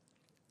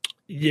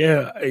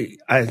 Yeah,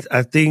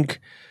 I think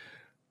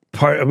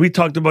we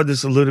talked about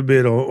this a little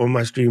bit on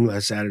my stream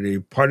last Saturday.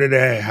 Part of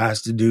that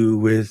has to do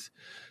with,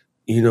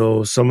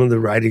 some of the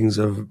writings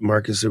of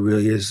Marcus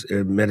Aurelius,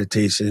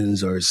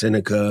 Meditations, or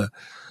Seneca.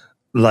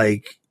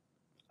 Like,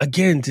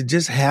 again, to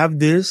just have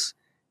this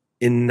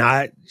and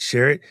not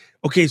share it.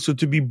 Okay, so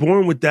to be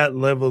born with that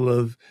level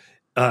of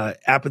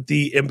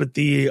apathy,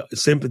 empathy,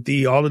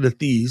 sympathy, all of the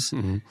thieves,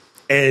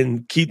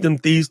 and keep them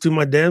thieves to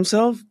my damn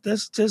self,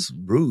 that's just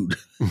rude.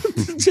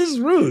 It's just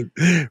rude,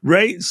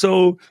 right?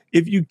 So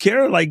if you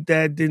care like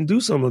that, then do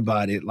something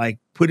about it. Like,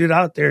 put it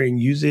out there and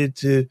use it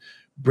to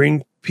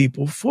bring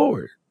people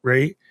forward,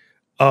 right?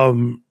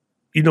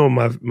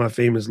 My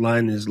famous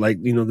line is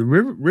like,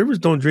 the rivers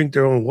don't drink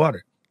their own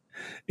water,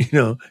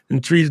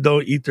 and trees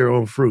don't eat their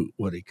own fruit.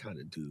 Well, they kind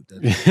of do.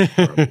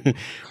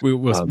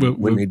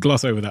 We'll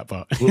gloss over that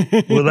part.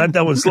 we'll let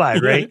that one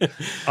slide, right?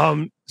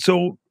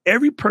 So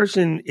every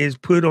person is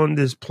put on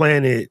this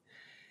planet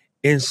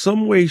in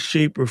some way,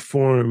 shape, or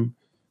form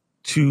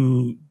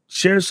to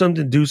share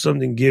something, do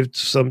something, give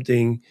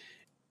something,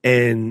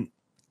 and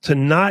to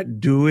not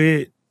do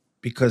it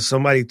because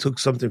somebody took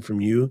something from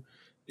you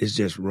is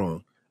just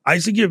wrong. I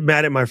used to get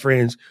mad at my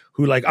friends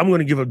who like, I'm going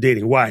to give up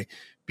dating. Why?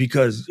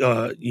 Because,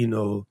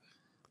 Michelle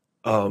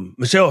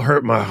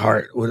hurt my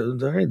heart. Well,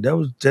 that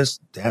was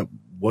just that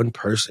one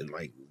person.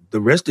 Like,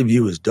 the rest of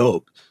you is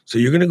dope. So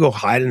you're going to go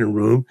hide in a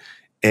room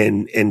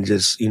and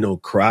just,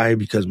 cry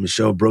because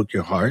Michelle broke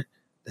your heart.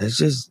 That's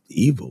just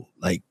evil.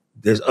 Like,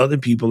 there's other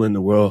people in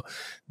the world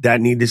that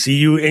need to see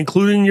you,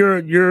 including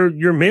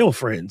your male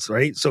friends,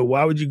 right? So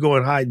why would you go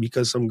and hide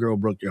because some girl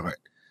broke your heart?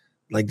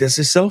 Like, that's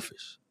just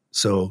selfish.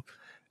 So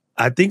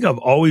I think I've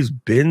always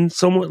been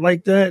somewhat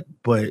like that,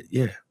 but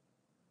yeah,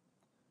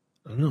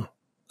 I don't know.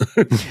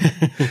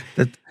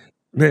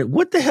 Man,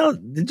 what the hell?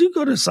 Did you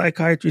go to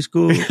psychiatry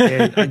school?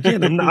 And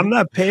again, I'm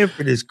not paying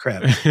for this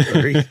crap.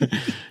 Sorry.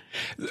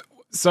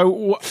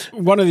 So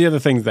one of the other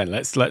things then,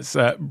 let's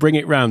bring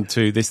it round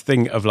to this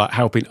thing of like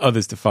helping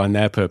others to find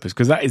their purpose,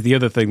 because that is the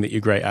other thing that you're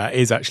great at,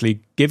 is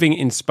actually giving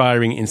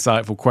inspiring,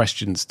 insightful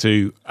questions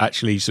to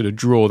actually sort of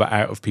draw that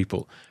out of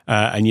people.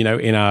 And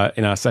in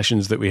our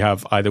sessions that we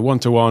have, either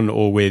one-to-one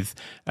or with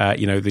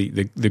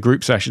the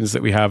group sessions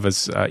that we have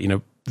as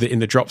in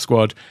the Drop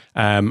Squad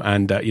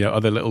and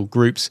other little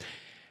groups,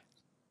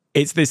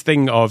 it's this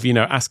thing of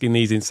asking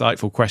these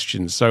insightful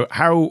questions. So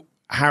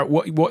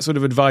what sort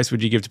of advice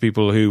would you give to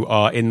people who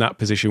are in that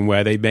position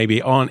where they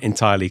maybe aren't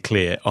entirely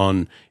clear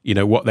on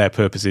what their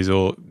purpose is,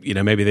 or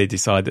maybe they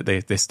decide that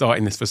they're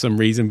starting this for some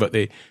reason, but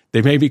they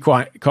maybe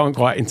can't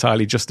quite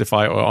entirely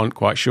justify it or aren't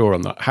quite sure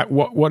on that?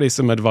 What is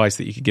some advice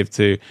that you could give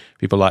to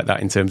people like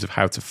that in terms of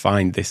how to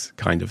find this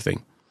kind of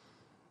thing?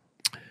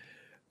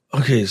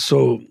 Okay,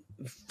 so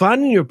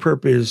finding your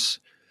purpose,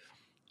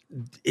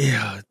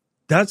 yeah,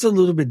 that's a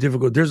little bit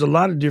difficult. There's a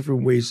lot of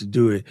different ways to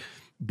do it,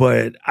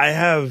 but I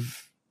have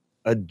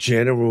a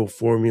general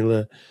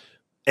formula.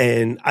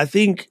 And I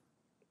think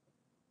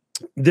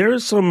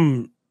there's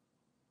some,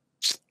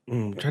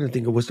 I'm trying to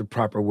think of what's the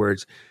proper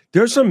words.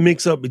 There's some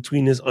mix up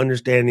between this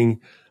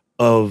understanding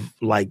of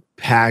like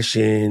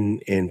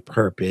passion and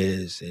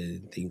purpose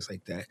and things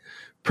like that.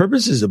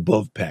 Purpose is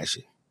above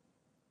passion.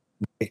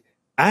 I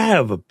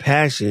have a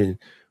passion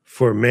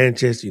for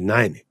Manchester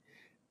United.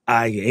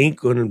 I ain't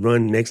going to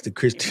run next to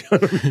Cristiano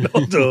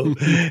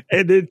Ronaldo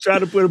and then try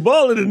to put a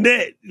ball in the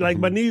net. Like,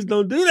 my knees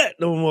don't do that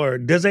no more.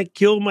 Does that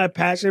kill my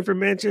passion for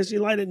Manchester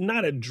United?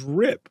 Not a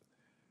drip.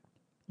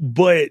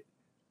 But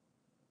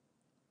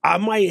I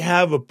might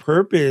have a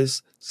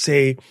purpose,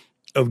 say,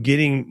 of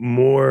getting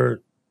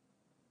more,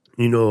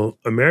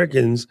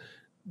 Americans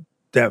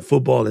that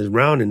football is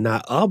round and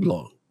not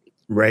oblong,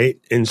 right?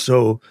 And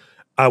so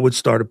I would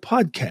start a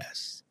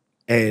podcast.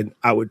 And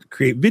I would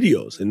create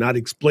videos and not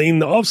explain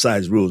the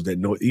offsides rules that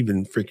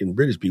even freaking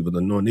British people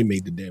don't know, and they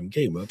made the damn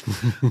game up.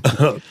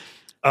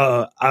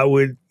 I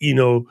would,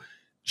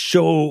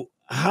 show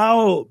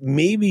how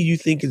maybe you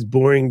think it's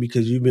boring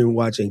because you've been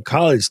watching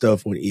college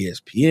stuff on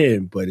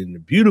ESPN, but in the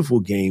beautiful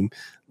game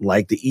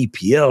like the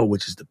EPL,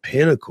 which is the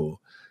pinnacle,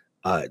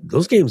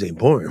 those games ain't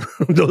boring.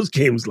 Those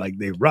games, like,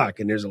 they rock,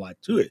 and there's a lot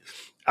to it.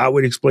 I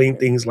would explain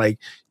things like,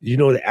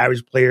 the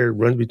average player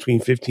runs between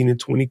 15 and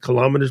 20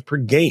 kilometers per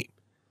game.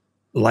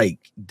 Like,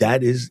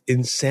 that is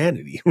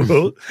insanity,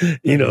 bro.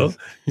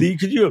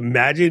 Could you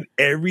imagine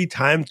every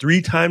time,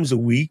 3 times a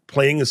week,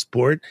 playing a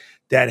sport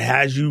that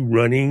has you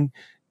running,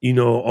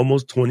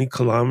 almost 20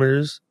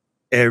 kilometers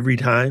every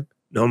time,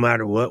 no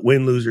matter what,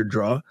 win, lose, or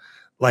draw?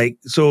 Like,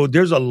 so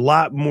there's a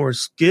lot more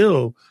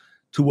skill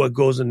to what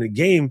goes in the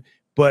game,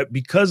 But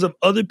because of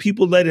other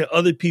people letting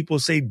other people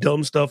say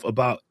dumb stuff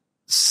about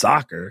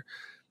soccer,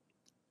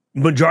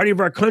 majority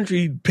of our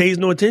country pays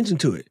no attention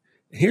to it.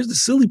 And here's the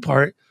silly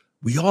part.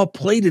 We all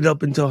played it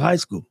up until high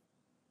school.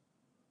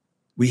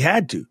 We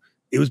had to.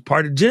 It was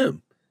part of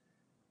gym.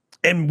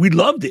 And we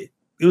loved it.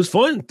 It was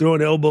fun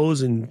throwing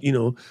elbows and,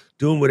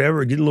 doing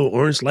whatever, getting little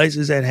orange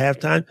slices at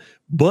halftime.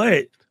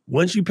 But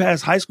once you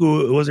passed high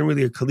school, it wasn't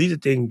really a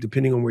collegiate thing,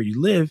 depending on where you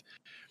live.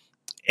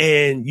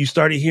 And you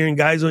started hearing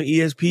guys on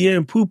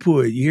ESPN poo-poo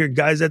it. You hear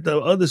guys at the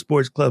other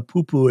sports club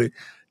poo-poo it.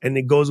 And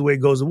it goes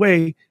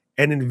away.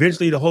 And then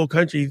eventually the whole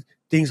country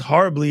thinks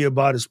horribly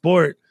about a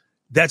sport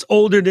that's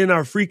older than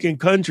our freaking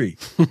country.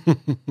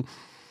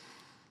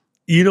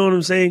 You know what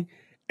I'm saying?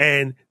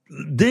 And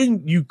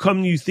then you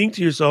think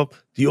to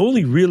yourself, the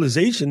only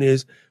realization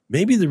is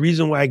maybe the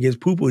reason why it gets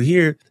poo-pooed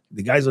here,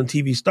 the guys on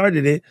TV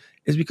started it,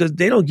 is because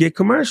they don't get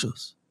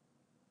commercials.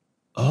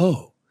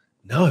 Oh,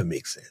 now it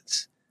makes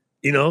sense.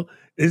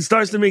 It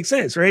starts to make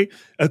sense, right?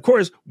 Of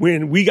course,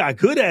 when we got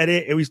good at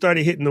it and we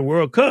started hitting the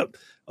World Cup,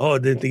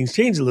 then things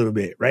change a little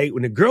bit, right?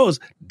 When the girls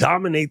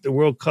dominate the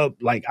World Cup,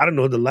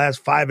 the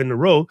last 5 in a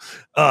row,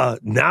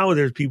 now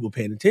there's people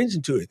paying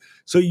attention to it.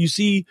 So you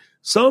see,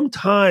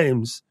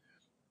 sometimes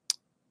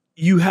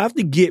you have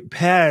to get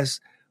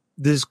past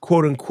this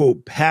quote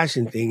unquote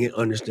passion thing and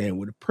understand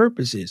what the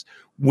purpose is.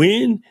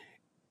 When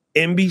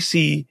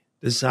NBC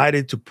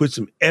decided to put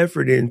some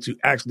effort into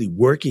actually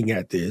working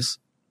at this,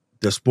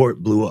 the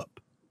sport blew up,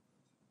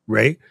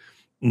 right?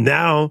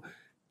 Now,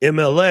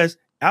 MLS,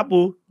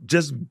 Apple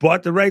just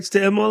bought the rights to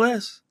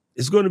MLS.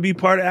 It's going to be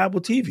part of Apple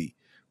TV,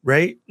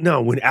 right?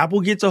 Now, when Apple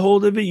gets a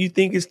hold of it, you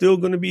think it's still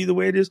going to be the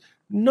way it is?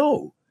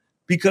 No,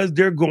 because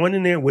they're going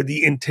in there with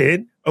the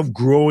intent of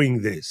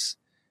growing this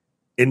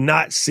and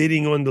not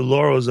sitting on the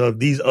laurels of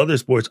these other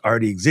sports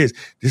already exist.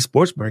 This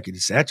sports market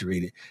is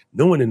saturated.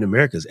 No one in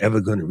America is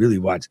ever going to really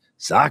watch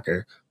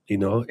soccer,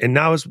 and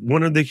now it's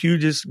one of the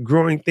hugest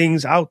growing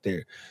things out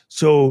there.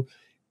 So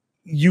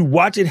you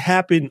watch it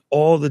happen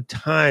all the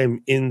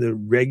time in the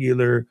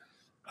regular,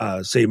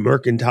 say,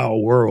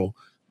 mercantile world,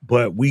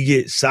 but we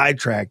get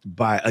sidetracked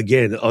by,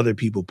 again, other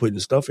people putting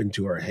stuff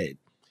into our head.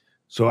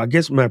 So I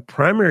guess my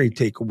primary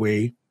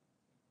takeaway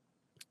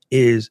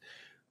is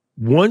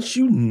once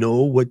you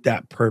know what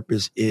that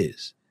purpose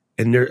is,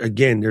 and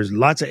there's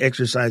lots of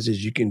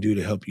exercises you can do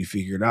to help you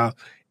figure it out.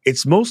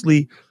 It's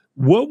mostly,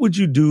 what would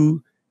you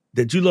do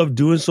that you love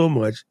doing so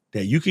much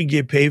that you can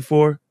get paid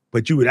for,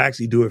 but you would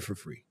actually do it for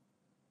free?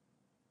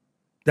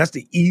 That's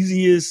the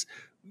easiest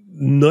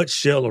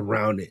nutshell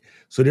around it.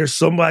 So there's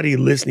somebody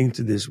listening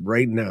to this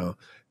right now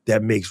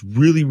that makes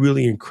really,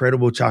 really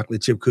incredible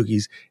chocolate chip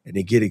cookies, and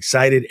they get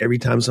excited every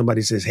time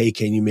somebody says, hey,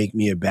 can you make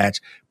me a batch?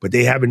 But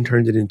they haven't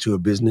turned it into a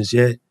business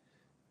yet.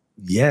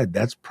 Yeah,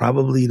 that's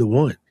probably the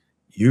one.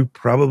 You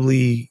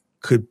probably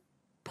could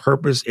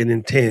purpose and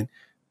intent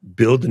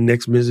build the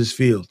next Mrs.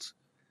 Fields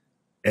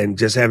and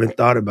just haven't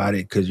thought about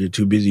it because you're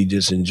too busy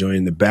just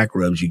enjoying the back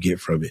rubs you get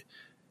from it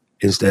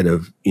instead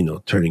of,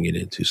 turning it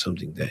into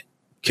something that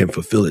can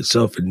fulfill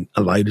itself and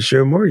allow you to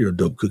share more of your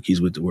dope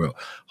cookies with the world,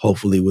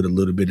 hopefully with a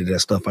little bit of that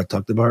stuff I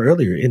talked about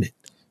earlier in it.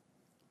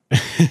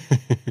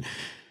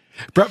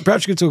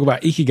 Perhaps you could talk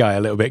about Ikigai a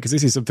little bit, because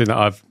this is something that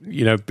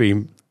I've,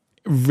 been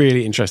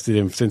really interested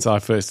in since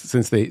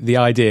the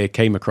idea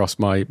came across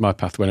my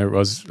path whenever it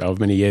was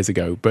many years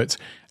ago. But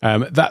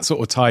that sort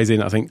of ties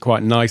in, I think,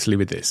 quite nicely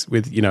with this,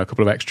 with, a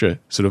couple of extra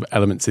sort of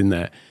elements in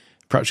there.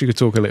 Perhaps you could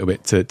talk a little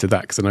bit to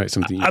that, because I know it's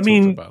something you talk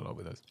about a lot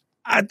with us.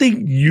 I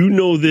think you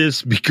know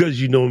this because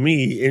you know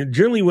me. And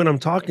generally when I'm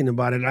talking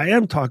about it, I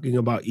am talking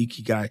about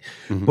Ikigai.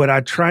 Mm-hmm. But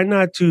I try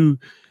not to,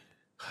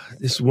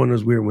 this is one of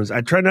those weird ones.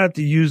 I try not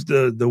to use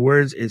the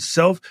words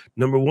itself.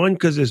 Number one,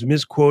 because it's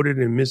misquoted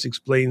and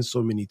misexplained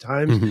so many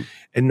times. Mm-hmm.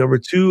 And number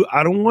two,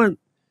 I don't want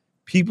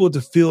people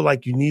to feel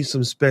like you need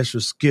some special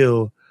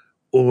skill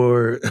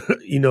or,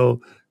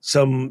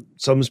 some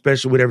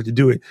special whatever to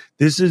do it.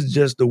 This is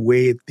just the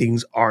way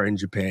things are in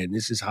Japan.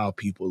 This is how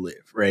people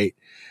live, right?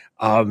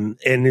 And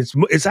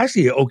it's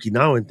actually an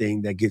Okinawan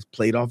thing that gets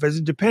played off as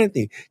a Japan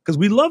thing, because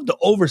we love to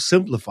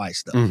oversimplify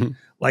stuff. Mm-hmm.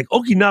 Like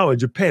Okinawa and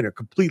Japan are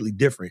completely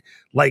different.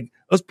 Like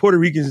us Puerto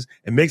Ricans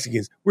and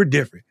Mexicans, we're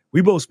different.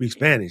 We both speak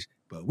Spanish,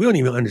 but we don't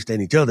even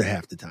understand each other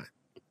half the time,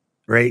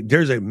 right?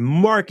 There's a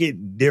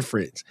marked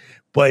difference.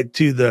 But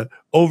to the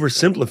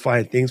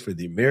oversimplifying things for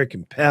the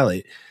American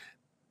palate,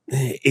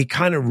 it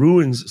kind of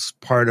ruins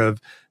part of,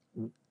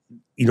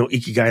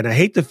 Ikigai. And I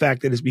hate the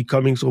fact that it's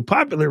becoming so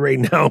popular right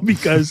now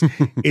because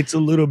it's a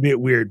little bit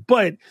weird.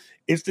 But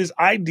it's this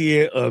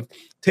idea of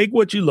take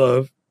what you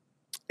love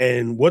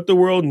and what the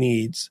world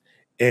needs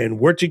and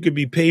what you could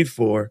be paid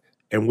for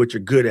and what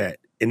you're good at.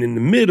 And in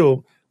the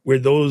middle, where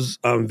those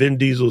Vin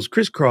Diesels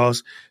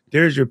crisscross,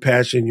 there's your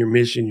passion, your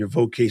mission, your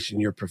vocation,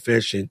 your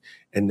profession.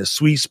 And the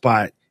sweet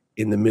spot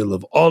in the middle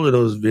of all of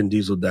those Vin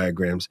Diesel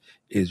diagrams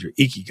is your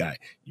Ikigai,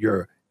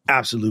 your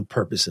absolute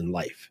purpose in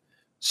life.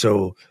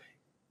 So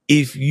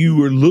if you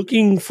were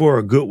looking for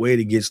a good way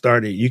to get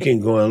started, you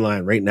can go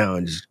online right now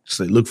and just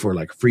look for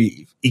like a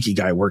free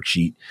Ikigai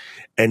worksheet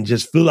and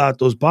just fill out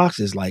those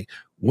boxes. Like,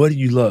 What do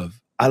you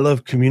love? I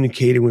love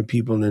communicating with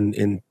people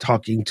and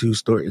talking to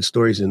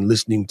stories and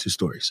listening to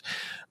stories.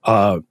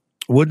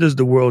 What does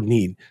the world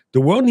need?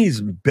 The world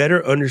needs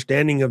better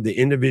understanding of the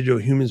individual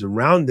humans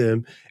around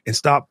them and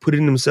stop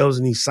putting themselves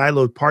in these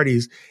siloed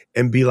parties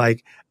and be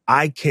like,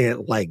 I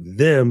can't like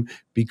them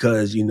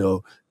because,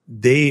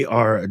 they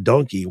are a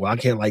donkey. Well, I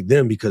can't like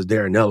them because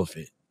they're an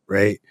elephant,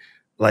 right?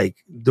 Like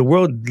the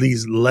world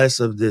needs less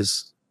of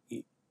this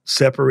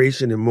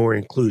separation and more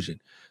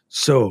inclusion.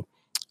 So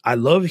I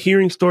love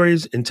hearing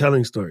stories and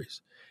telling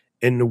stories.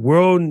 And the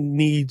world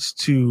needs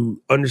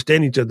to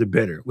understand each other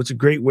better. What's a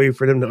great way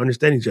for them to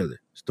understand each other?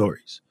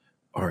 Stories.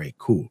 All right,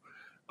 cool.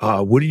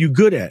 What are you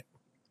good at?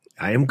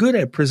 I am good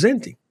at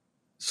presenting.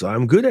 So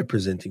I'm good at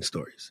presenting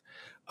stories.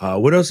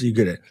 What else are you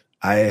good at?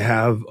 I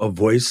have a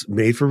voice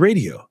made for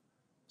radio.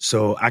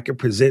 So I can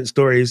present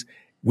stories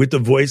with a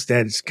voice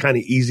that's kind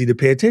of easy to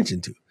pay attention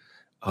to.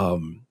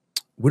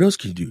 What else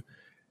can you do?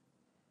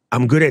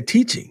 I'm good at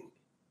teaching.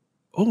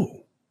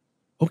 Oh,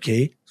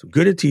 okay. So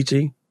good at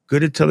teaching,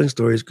 good at telling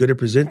stories, good at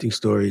presenting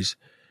stories.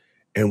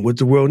 And what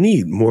the world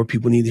need? More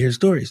people need to hear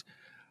stories.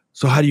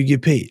 So how do you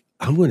get paid?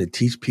 I'm going to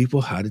teach people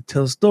how to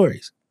tell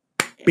stories.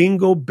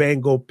 Bingo,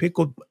 bango,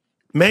 pickled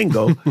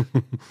mango,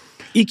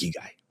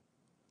 ikigai.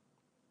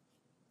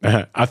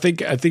 I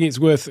think it's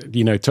worth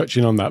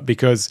touching on that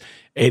because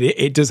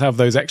it does have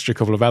those extra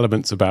couple of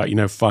elements about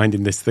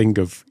finding this thing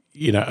of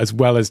as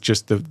well as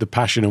just the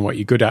passion and what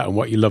you're good at and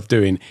what you love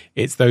doing.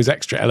 It's those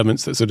extra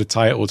elements that sort of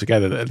tie it all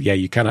together. That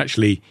you can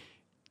actually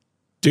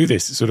do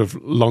this sort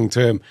of long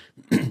term.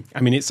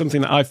 I mean, it's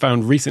something that I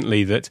found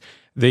recently that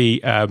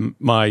the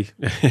my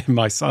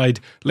my side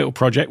little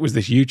project was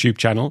this YouTube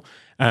channel.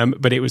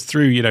 But it was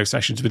through,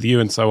 sessions with you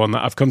and so on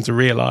that I've come to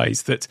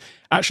realize that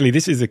actually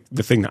this is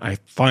the thing that I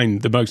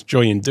find the most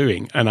joy in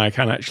doing. And I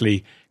can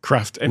actually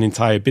craft an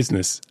entire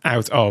business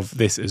out of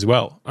this as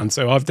well. And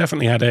so I've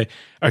definitely had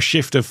a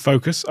shift of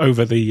focus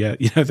over the,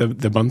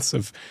 the months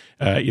of,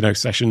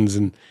 sessions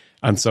and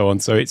so on.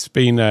 So it's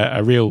been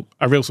a real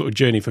sort of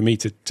journey for me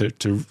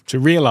to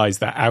realize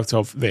that out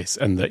of this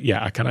and that,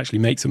 I can actually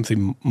make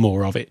something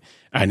more of it.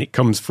 And it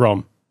comes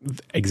from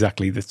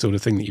exactly the sort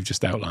of thing that you've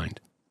just outlined.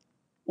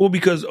 Well,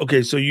 because,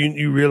 okay, so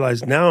you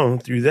realize now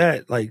through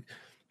that, like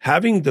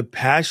having the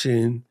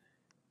passion,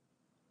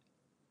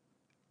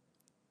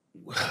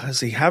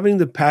 having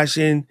the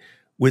passion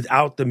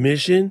without the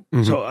mission.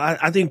 Mm-hmm. So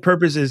I think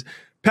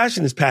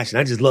passion is passion.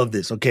 I just love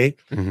this, okay?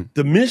 Mm-hmm.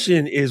 The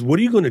mission is what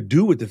are you going to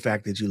do with the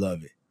fact that you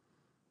love it,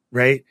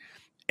 right?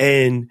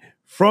 And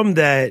from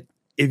that,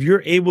 if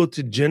you're able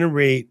to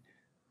generate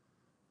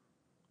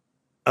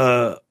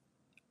a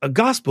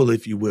gospel,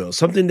 if you will,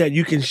 something that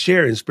you can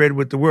share and spread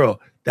with the world,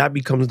 that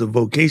becomes the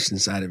vocation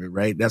side of it,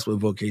 right? That's what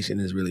vocation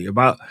is really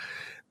about.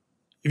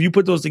 If you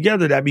put those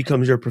together, that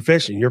becomes your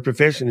profession. Your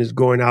profession is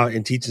going out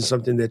and teaching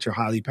something that you're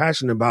highly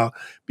passionate about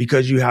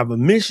because you have a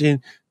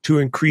mission to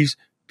increase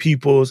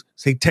people's,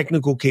 say,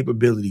 technical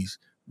capabilities,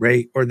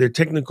 right? Or their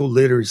technical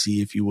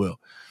literacy, if you will.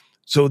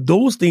 So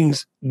those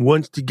things,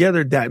 once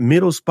together, that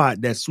middle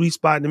spot, that sweet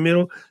spot in the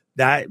middle,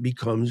 that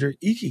becomes your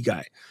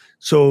ikigai.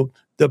 So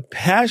the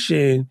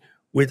passion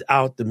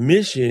without the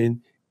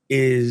mission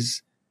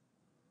is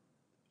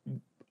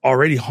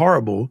already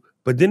horrible.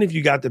 But then if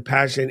you got the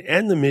passion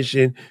and the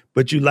mission,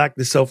 but you lack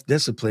the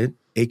self-discipline,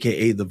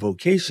 AKA the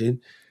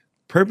vocation,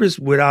 purpose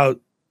without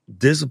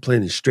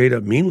discipline is straight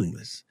up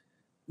meaningless,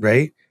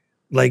 right?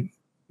 Like,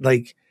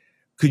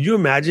 could you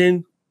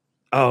imagine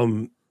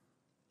Tom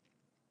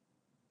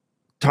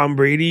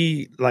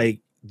Brady, like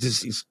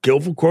just a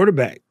skillful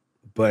quarterback,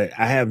 but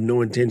I have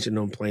no intention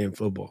on playing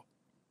football?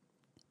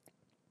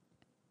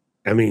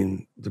 I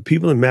mean, the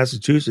people in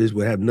Massachusetts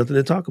would have nothing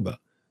to talk about.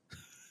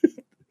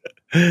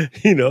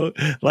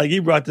 Like he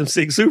brought them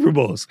 6 Super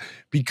Bowls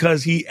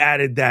because he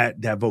added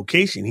that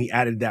vocation. He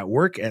added that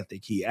work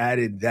ethic. He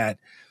added that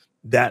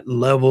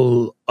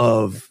level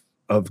of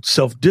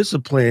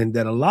self-discipline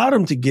that allowed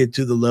him to get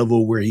to the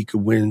level where he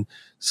could win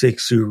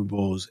 6 Super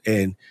Bowls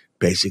and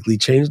basically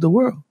change the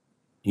world.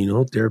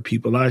 There are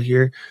people out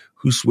here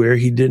who swear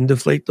he didn't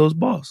deflate those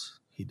balls.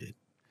 He did.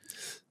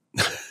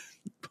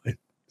 But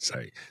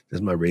sorry,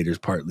 that's my Raiders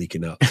part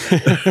leaking out.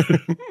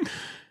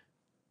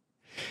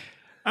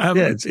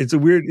 It's a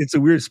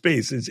weird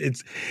space.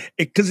 It's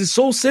because it's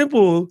so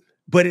simple,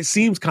 but it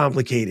seems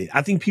complicated.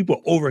 I think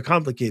people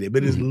overcomplicate it,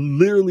 but it is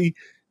literally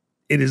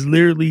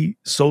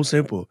so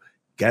simple.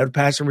 Got a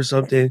passion for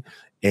something,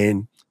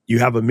 and you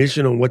have a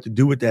mission on what to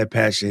do with that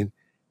passion,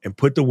 and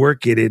put the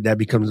work in it. That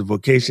becomes a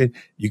vocation.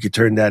 You could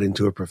turn that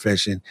into a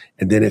profession,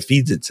 and then it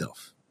feeds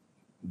itself.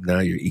 Now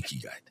you're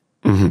ikigai.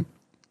 Mm-hmm.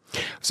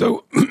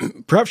 So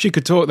perhaps you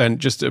could talk then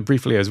just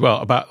briefly as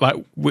well about, like,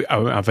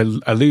 I've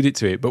alluded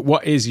to it, but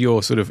what is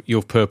your sort of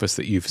your purpose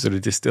that you've sort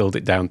of distilled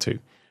it down to,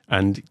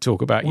 and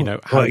talk about,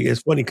 how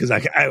it's funny because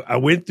I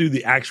went through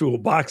the actual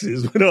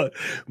boxes. But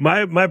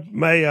my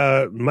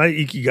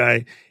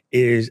ikigai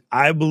is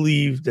I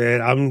believe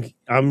that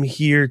I'm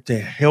here to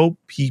help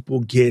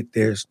people get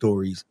their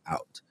stories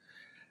out,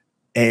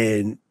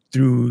 and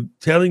through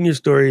telling your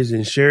stories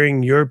and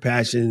sharing your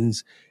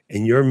passions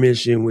and your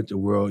mission with the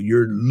world,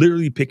 you're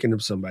literally picking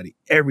up somebody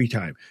every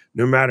time,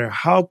 no matter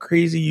how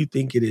crazy you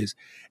think it is.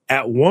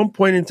 At one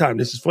point in time,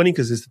 this is funny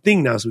because it's the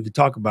thing now, so we can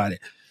talk about it.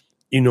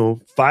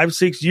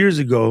 5-6 years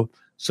ago,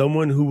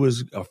 someone who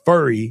was a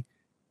furry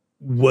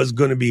was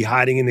going to be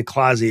hiding in the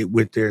closet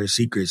with their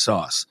secret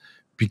sauce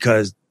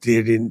because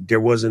there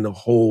wasn't a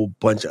whole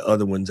bunch of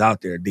other ones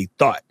out there. They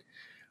thought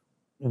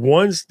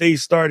once they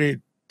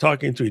started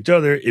talking to each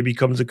other, it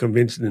becomes a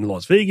convention in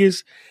Las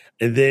Vegas.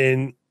 And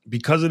then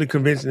because of the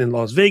convention in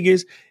Las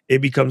Vegas, it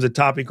becomes a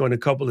topic on a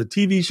couple of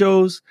TV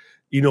shows,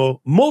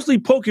 mostly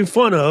poking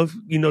fun of,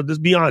 let's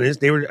be honest,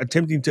 they were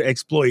attempting to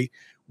exploit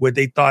what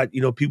they thought,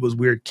 people's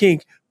weird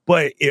kink,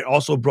 but it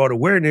also brought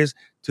awareness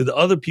to the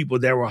other people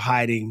that were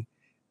hiding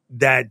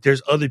that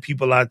there's other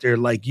people out there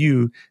like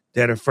you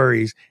that are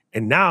furries.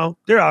 And now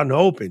they're out in the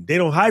open. They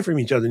don't hide from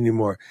each other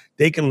anymore.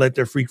 They can let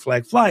their freak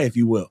flag fly, if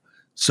you will.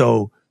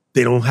 So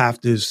they don't have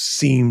to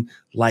seem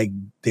like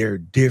they're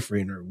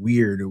different or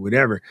weird or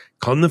whatever.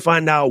 Come to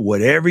find out,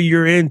 whatever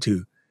you're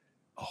into,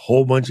 a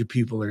whole bunch of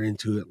people are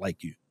into it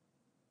like you.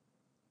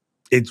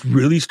 It's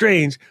really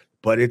strange,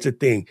 but it's a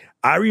thing.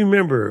 I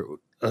remember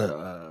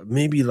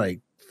maybe like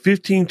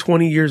 15,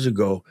 20 years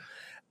ago,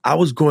 I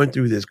was going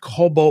through this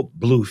cobalt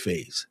blue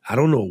phase. I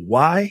don't know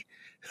why,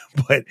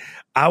 but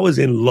I was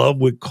in love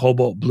with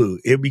cobalt blue.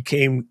 It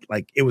became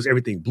like, it was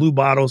everything. Blue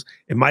bottles.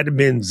 It might have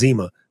been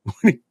Zima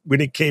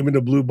when it came in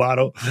the blue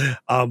bottle.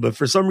 But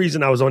for some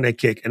reason I was on that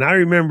kick. And I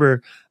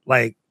remember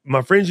like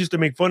my friends used to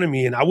make fun of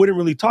me and I wouldn't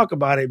really talk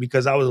about it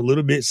because I was a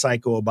little bit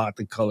psycho about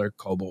the color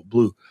cobalt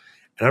blue.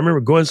 And I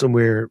remember going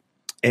somewhere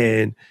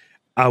and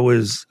I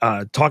was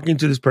talking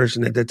to this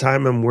person. At the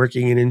time I'm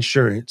working in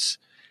insurance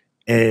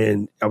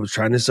and I was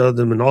trying to sell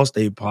them an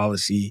Allstate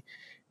policy.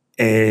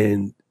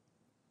 And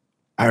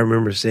I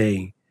remember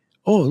saying,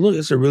 "Oh, look,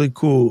 it's a really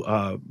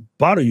cool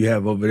bottle you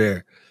have over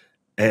there."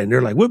 And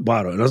they're like, "What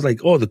bottle?" And I was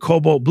like, "Oh, the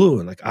cobalt blue."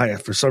 And like,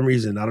 for some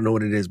reason, I don't know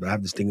what it is, but I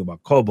have this thing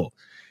about cobalt.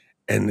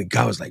 And the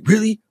guy was like,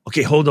 "Really?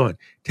 Okay, hold on."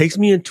 Takes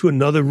me into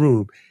another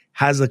room,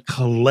 has a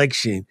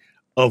collection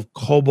of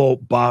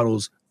cobalt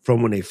bottles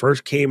from when they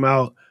first came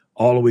out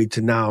all the way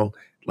to now,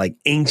 like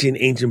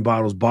ancient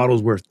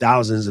bottles worth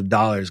thousands of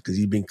dollars because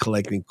he's been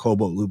collecting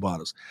cobalt blue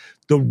bottles.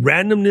 The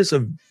randomness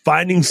of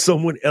finding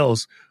someone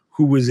else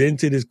who was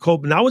into this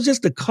cobalt, not was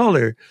just the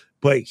color,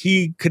 but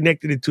he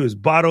connected it to his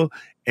bottle.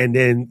 And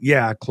then,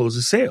 I closed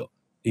the sale,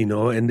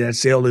 and that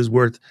sale is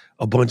worth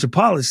a bunch of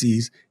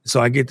policies.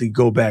 So I get to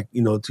go back,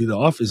 to the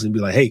office and be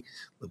like, "Hey,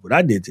 look what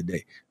I did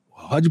today."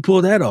 "Well, how'd you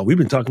pull that off?" "We've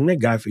been talking to that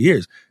guy for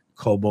years."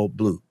 "Cobalt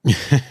blue."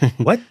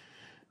 "What?"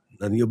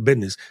 "None of your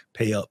business.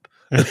 Pay up."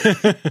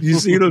 You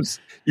see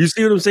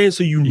what I'm saying?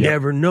 So you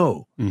never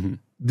know. Mm-hmm.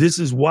 This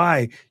is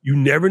why you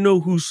never know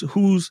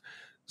whose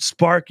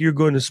spark you're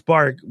going to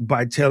spark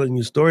by telling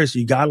your story. So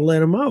you got to let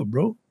them out,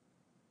 bro.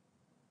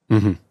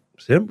 Mm-hmm.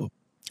 Simple.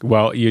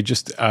 Well, you're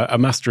just a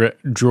master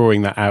at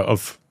drawing that out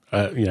of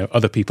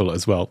other people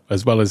as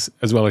well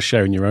as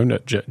sharing your own,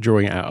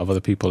 drawing it out of other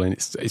people. And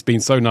it's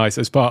been so nice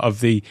as part of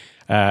the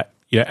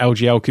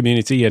LGL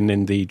community and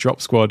in the Drop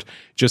Squad,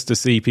 just to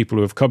see people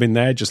who have come in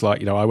there, just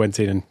like, I went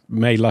in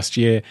May last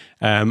year,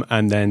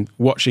 and then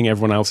watching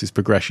everyone else's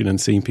progression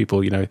and seeing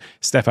people,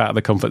 step out of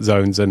the comfort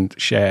zones and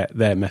share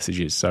their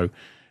messages. So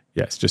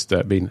yeah, it's just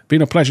been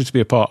a pleasure to be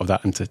a part of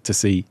that and to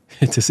see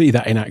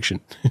that in action.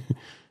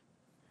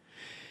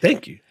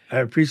 Thank you. I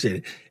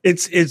appreciate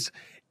it.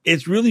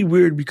 It's really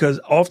weird because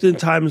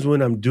oftentimes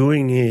when I'm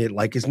doing it,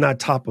 like it's not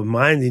top of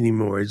mind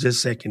anymore. It's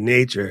just second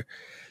nature.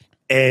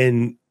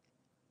 And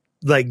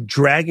like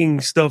dragging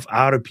stuff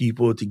out of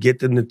people to get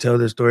them to tell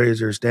their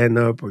stories or stand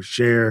up or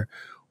share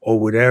or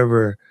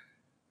whatever,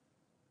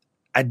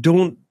 I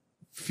don't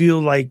feel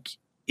like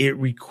it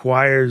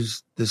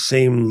requires the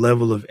same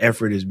level of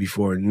effort as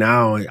before.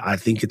 Now I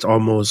think it's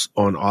almost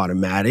on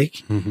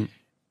automatic, mm-hmm.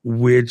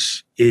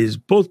 which is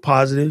both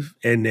positive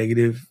and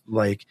negative.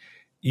 Like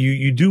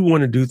you do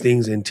want to do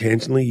things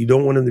intentionally. You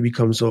don't want them to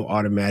become so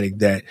automatic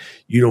that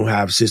you don't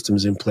have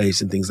systems in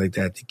place and things like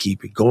that to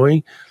keep it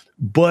going.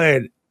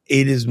 But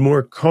it is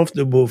more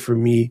comfortable for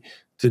me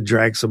to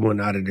drag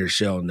someone out of their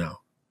shell now.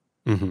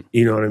 Mm-hmm.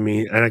 You know what I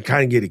mean? And I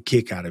kind of get a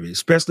kick out of it,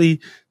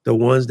 especially the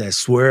ones that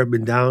swear up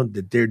and down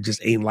that they're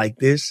just ain't like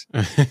this.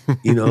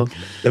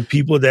 The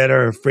people that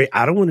are afraid,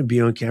 I don't want to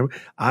be on camera.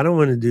 I don't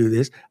want to do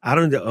this.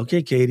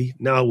 Okay, Katie,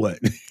 now what?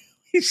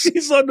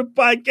 She's on the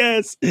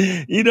podcast.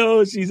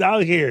 She's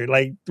out here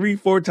like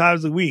 3-4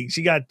 times a week.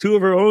 She got 2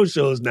 of her own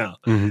shows now.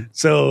 Mm-hmm.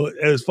 So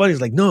it was funny.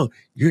 It's like, no,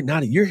 you're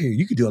not. You're here.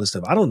 You could do all this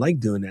stuff. I don't like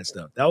doing that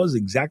stuff. That was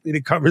exactly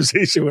the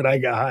conversation when I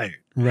got hired.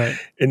 Right.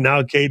 And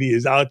now Katie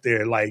is out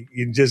there like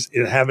just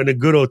having a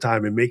good old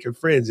time and making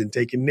friends and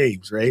taking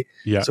names. Right.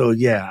 Yeah. So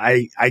yeah,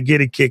 I get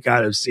a kick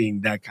out of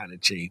seeing that kind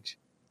of change.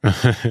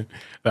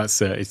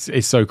 That's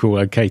it's so cool.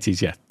 And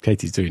Katie's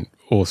doing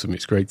awesome.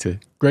 It's great to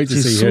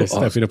see her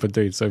stepping up and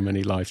doing so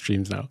many live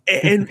streams now.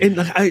 and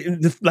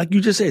like you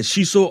just said,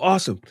 she's so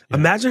awesome. Yeah.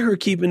 Imagine her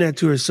keeping that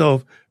to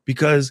herself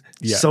because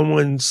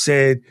someone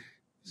said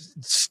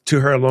to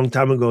her a long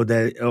time ago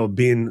that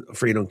being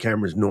afraid on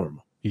camera is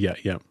normal. Yeah.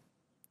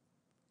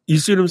 You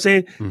see what I'm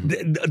saying?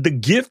 The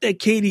gift that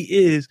Katie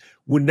is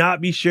would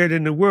not be shared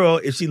in the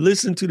world if she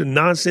listened to the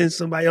nonsense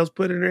somebody else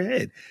put in her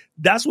head.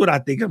 That's what I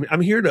think.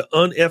 I'm here to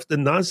un-F the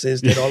nonsense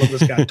that all of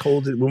us got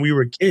told when we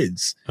were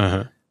kids,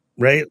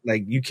 right?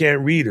 Like, you can't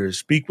read or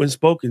speak when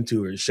spoken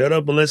to, or shut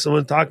up unless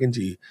someone's talking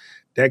to you.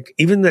 That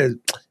even the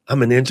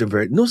I'm an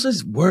introvert. No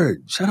such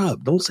word. Shut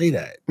up. Don't say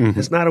that.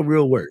 It's not a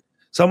real word.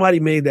 Somebody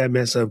made that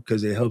mess up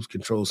because it helps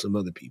control some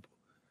other people.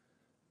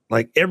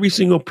 Like, every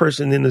single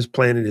person in this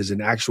planet is an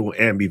actual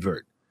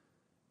ambivert.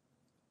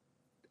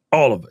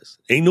 All of us.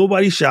 Ain't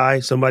nobody shy.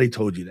 Somebody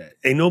told you that.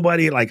 Ain't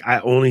nobody like,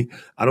 I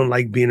don't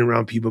like being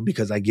around people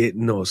because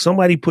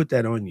somebody put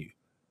that on you.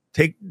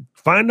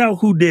 Find out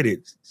who did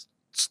it.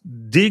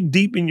 Dig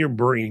deep in your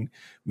brain,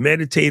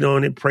 meditate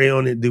on it, pray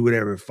on it, do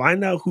whatever.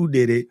 Find out who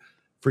did it,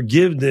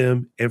 forgive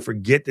them, and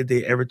forget that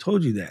they ever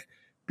told you that.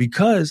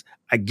 Because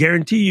I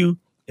guarantee you,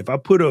 if I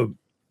put a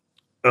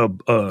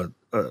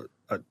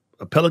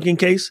Pelican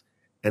case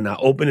and I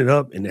open it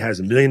up and it has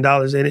 $1 million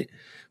in it.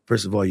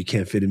 First of all, you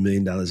can't fit $1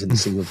 million in a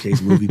single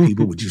case. Movie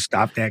people, would you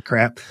stop that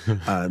crap?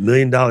 $1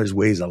 million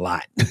weighs a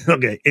lot.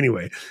 Okay.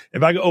 Anyway,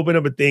 if I can open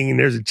up a thing and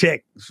there's a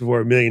check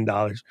for $1 million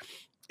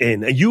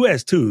and a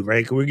US too,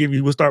 right?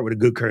 We'll start with a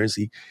good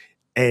currency.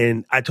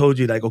 And I told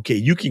you, like, okay,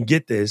 you can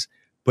get this,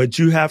 but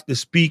you have to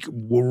speak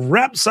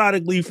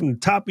rhapsodically from the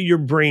top of your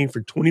brain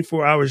for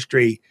 24 hours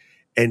straight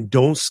and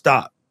don't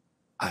stop.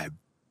 I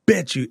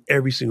bet you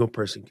every single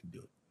person can do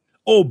it.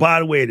 Oh, by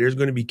the way, there's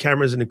going to be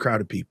cameras in the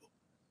crowd of people.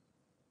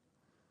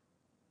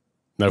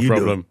 No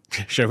problem.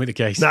 Show me the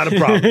case. Not a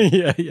problem.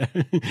 Yeah.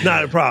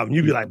 Not a problem.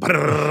 You'd be like,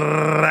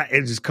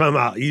 and just come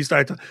out. You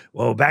start talking,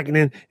 well, back in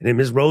then, and then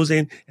Miss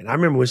Rosen, and I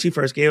remember when she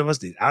first gave us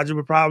these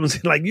algebra problems,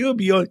 and like you'd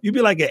be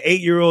like an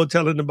 8-year-old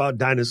telling about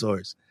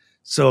dinosaurs.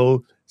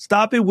 So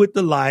stop it with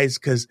the lies,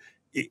 because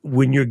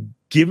when you're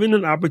given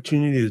an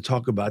opportunity to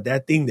talk about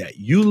that thing that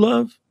you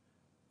love,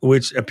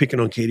 which I'm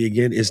picking on Katie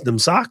again, is them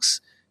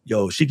socks.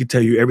 Yo, she could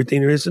tell you everything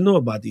there is to know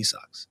about these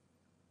socks.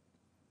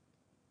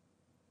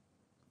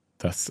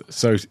 That's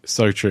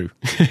so true.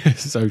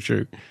 So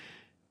true.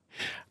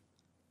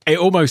 It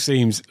almost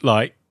seems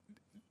like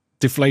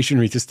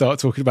deflationary to start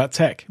talking about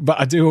tech, but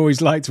I do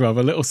always like to have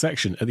a little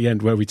section at the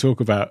end where we talk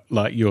about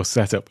like your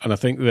setup. And I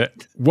think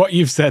that what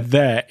you've said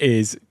there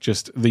is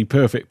just the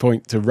perfect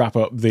point to wrap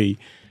up the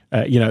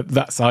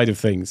that side of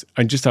things,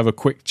 and just have a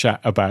quick chat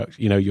about,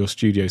 your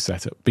studio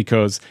setup,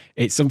 because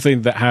it's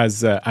something that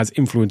has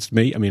influenced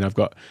me. I mean,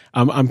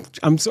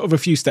 I'm sort of a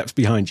few steps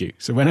behind you.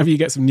 So whenever you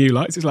get some new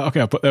lights, it's like, okay,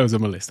 I'll put those on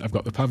my list. I've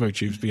got the Pavo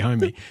tubes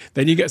behind me.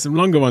 Then you get some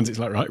longer ones. It's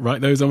like,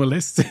 write those on my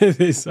list.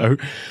 So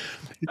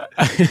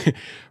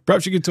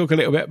perhaps you could talk a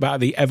little bit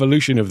about the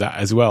evolution of that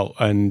as well.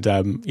 And,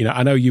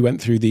 I know you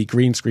went through the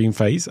green screen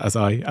phase as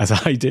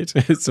I did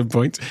at some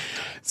point.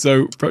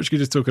 So perhaps you could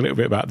just talk a little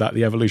bit about that,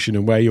 the evolution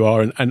and where you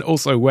are, and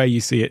also where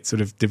you see it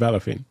sort of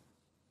developing.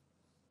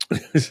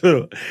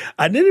 So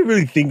I didn't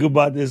really think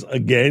about this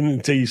again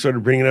until you sort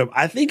of bring it up.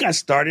 I think I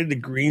started the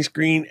green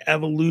screen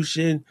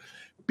evolution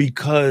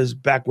because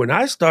back when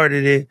I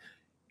started it,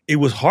 it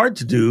was hard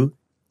to do,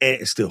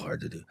 and it's still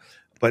hard to do.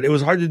 But it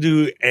was hard to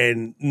do,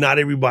 and not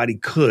everybody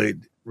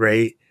could,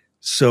 right?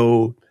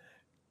 So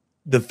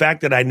the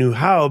fact that I knew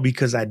how,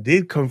 because I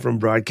did come from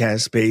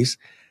broadcast space,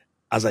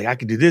 I was like, I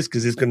could do this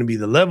because it's going to be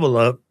the level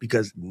up,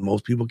 because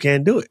most people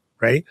can't do it,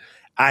 right?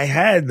 I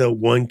had the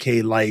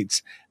 1K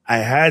lights. I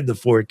had the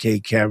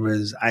 4K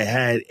cameras. I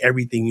had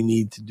everything you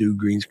need to do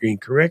green screen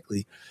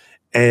correctly.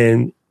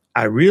 And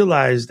I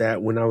realized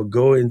that when I would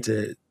go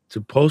into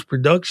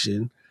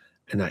post-production,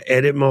 and I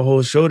edit my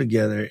whole show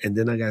together, and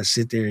then I got to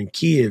sit there and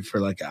key it for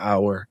like an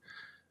hour.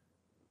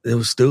 It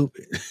was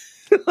stupid.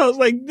 I was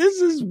like, this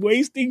is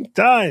wasting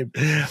time.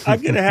 I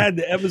could have had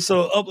the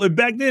episode upload.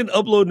 Back then,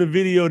 uploading the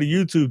video to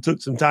YouTube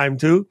took some time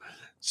too.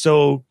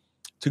 So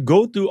to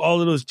go through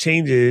all of those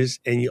changes,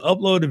 and you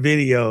upload the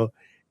video,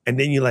 and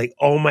then you're like,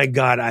 oh my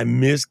God, I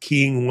missed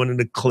keying one of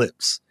the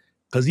clips,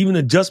 because even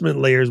adjustment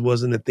layers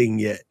wasn't a thing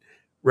yet,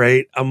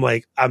 right? I'm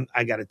like,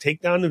 I got to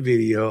take down the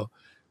video,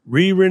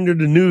 re-render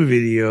the new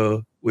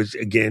video, which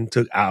again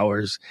took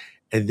hours,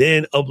 and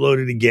then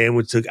upload it again,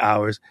 which took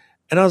hours.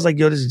 And I was like,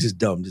 yo, this is just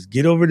dumb. Just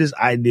get over this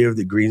idea of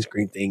the green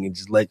screen thing and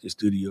just let your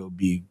studio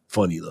be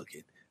funny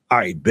looking. All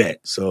right, bet.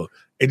 So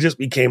it just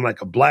became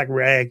like a black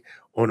rag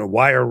on a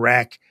wire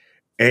rack.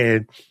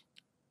 And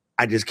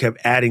I just kept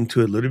adding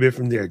to it a little bit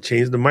from there.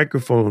 Changed the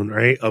microphone,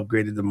 right?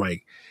 Upgraded the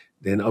mic.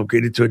 Then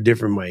upgraded to a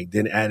different mic.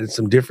 Then added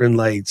some different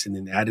lights, and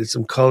then added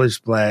some color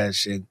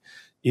splash, and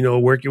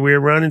work your way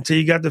around until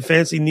you got the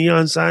fancy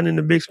neon sign and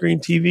the big screen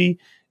TV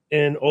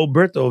and old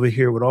Bertha over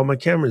here with all my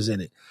cameras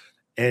in it.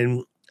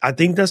 And I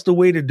think that's the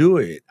way to do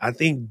it. I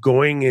think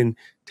going and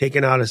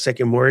taking out a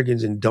second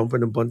Morgan's and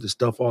dumping a bunch of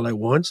stuff all at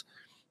once,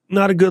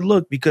 not a good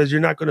look, because you're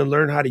not going to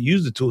learn how to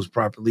use the tools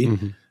properly.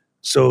 Mm-hmm.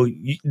 So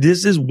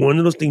this is one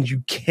of those things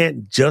you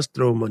can't just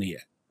throw money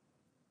at.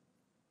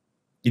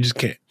 You just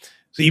can't.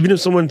 So even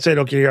if someone said,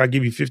 okay, here, I'll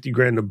give you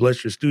 $50,000 to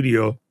bless your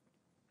studio,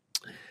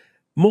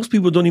 most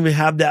people don't even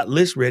have that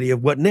list ready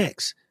of what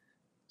next.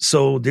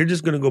 So they're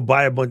just going to go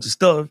buy a bunch of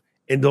stuff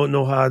and don't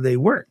know how they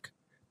work,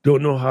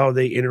 don't know how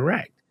they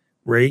interact,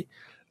 right?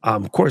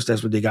 Of course,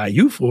 that's what they got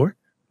you for.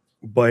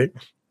 But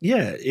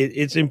yeah,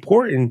 it's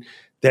important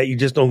that you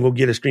just don't go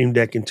get a Stream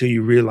Deck until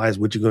you realize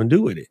what you're going to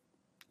do with it.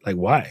 Like,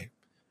 why?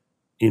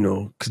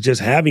 Because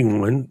just having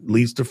one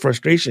leads to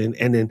frustration.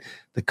 And then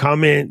the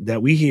comment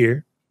that we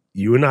hear,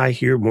 you and I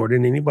hear more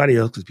than anybody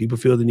else, because people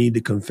feel the need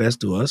to confess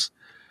to us,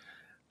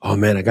 oh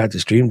man, I got the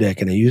Stream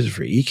Deck and I use it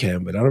for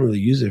Ecamm, but I don't really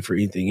use it for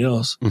anything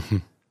else. Mm-hmm.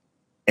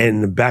 And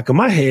in the back of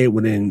my head,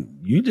 when then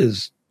you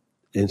just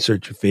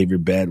insert your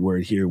favorite bad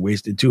word here,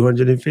 wasted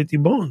 250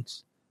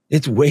 bones.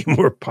 It's way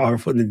more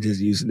powerful than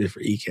just using it for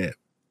Ecamm.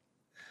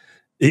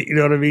 You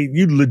know what I mean?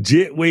 You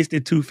legit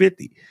wasted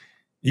 250.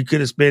 You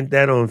could have spent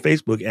that on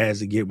Facebook ads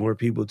to get more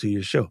people to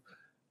your show.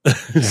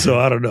 So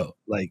I don't know.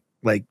 Like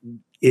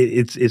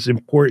it's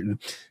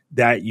important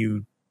that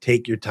you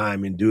take your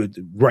time and do it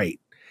right.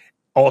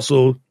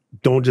 Also,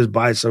 don't just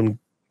buy some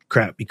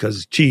crap because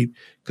it's cheap,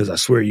 because I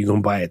swear you're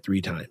going to buy it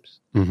 3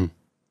 times. Mm-hmm.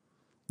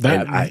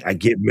 I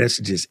get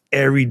messages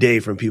every day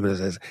from people that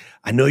says,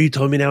 I know you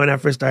told me that when I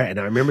first started, and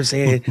I remember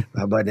saying,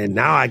 but then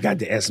now I got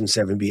the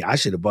SM7B. I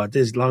should have bought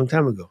this a long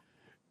time ago.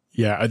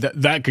 Yeah,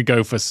 that could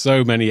go for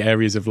so many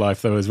areas of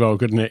life, though, as well,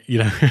 couldn't it?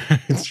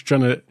 It's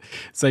trying to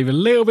save a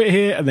little bit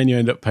here, and then you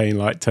end up paying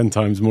like 10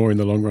 times more in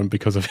the long run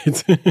because of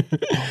it.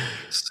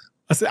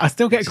 I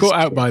still get caught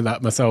out by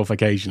that myself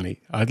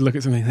occasionally. I'd look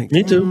at something and think,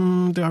 me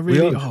too. Do I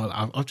really?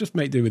 I'll just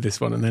make do with this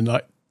one. And then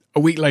like a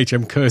week later,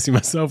 I'm cursing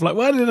myself. Like,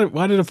 why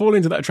did I fall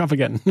into that trap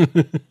again?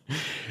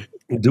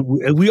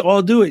 We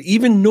all do it.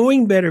 Even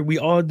knowing better, we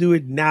all do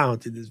it now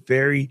to this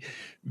very,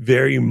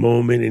 very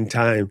moment in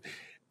time.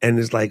 And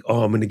it's like,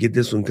 oh, I'm going to get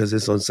this one because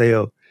it's on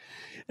sale.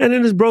 And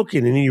then it's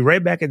broken. And then you're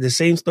right back at the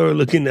same store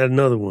looking at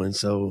another one.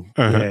 So,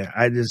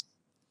 yeah,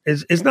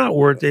 it's not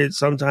worth it.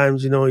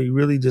 Sometimes, you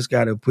really just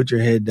got to put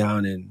your head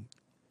down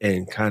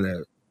and kind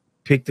of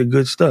pick the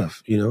good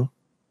stuff,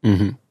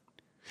 Mm-hmm.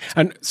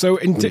 And so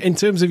in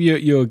terms of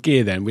your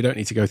gear then, we don't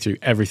need to go through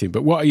everything,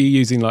 but what are you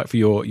using like for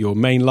your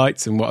main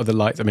lights, and what are the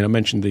lights? I mean, I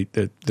mentioned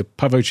the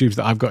Pavo tubes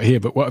that I've got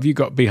here, but what have you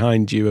got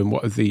behind you, and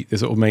what are the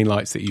sort of main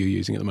lights that you're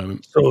using at the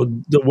moment? So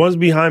the ones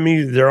behind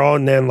me, they're all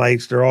Nan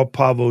lights. They're all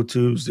Pavo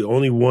tubes. The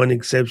only one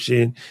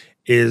exception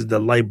is the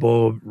light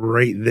bulb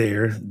right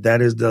there.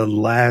 That is the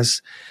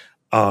last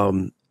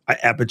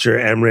aperture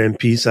Amaran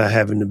piece I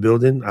have in the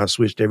building. I've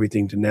switched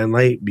everything to Nan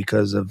light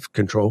because of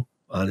control,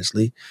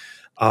 honestly.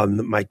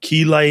 My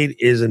key light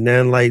is a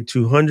Nanlite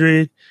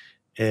 200,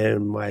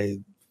 and my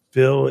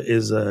fill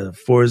is a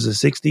Forza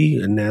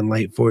 60, a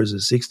Nanlite Forza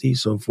 60.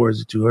 So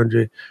Forza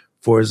 200,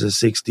 Forza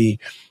 60,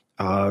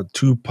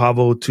 2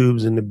 Pavo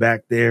tubes in the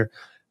back there.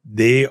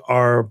 They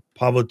are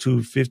Pavo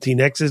Tube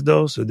 15Xs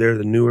though, so they're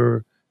the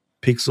newer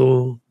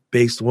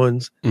pixel-based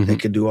ones that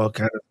can do all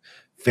kind of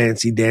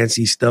fancy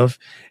dancy stuff.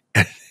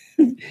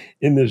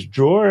 In this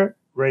drawer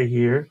right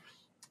here,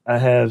 I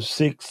have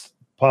 6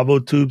 Pavo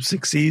Tube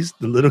 6Cs,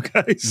 the little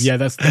guys. Yeah,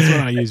 that's what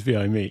I use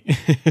behind me.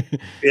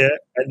 Yeah,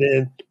 and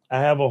then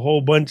I have a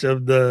whole bunch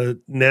of the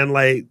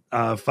Nanlite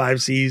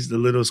 5Cs, the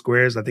little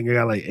squares. I think I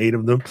got like 8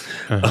 of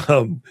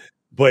them.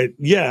 But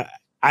yeah,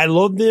 I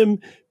love them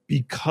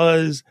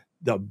because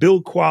the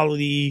build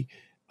quality,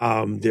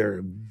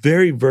 they're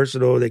very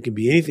versatile. They can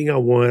be anything I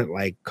want.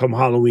 Like come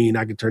Halloween,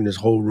 I can turn this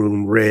whole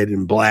room red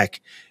and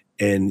black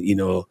and,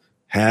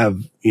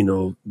 have,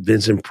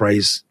 Vincent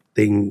Price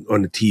thing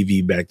on the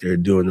TV back there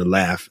doing the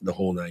laugh, the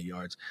whole 9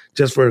 yards,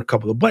 just for a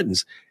couple of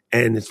buttons.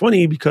 And it's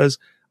funny because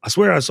I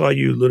swear I saw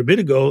you a little bit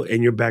ago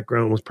and your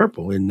background was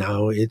purple and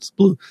now it's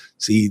blue.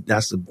 See,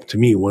 that's to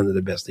me, one of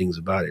the best things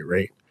about it,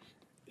 right?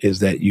 Is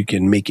that you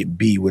can make it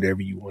be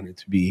whatever you want it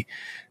to be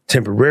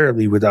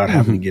temporarily without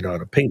having to get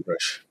out a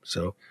paintbrush.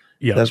 So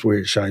that's where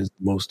it shines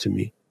the most to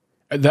me.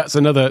 That's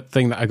another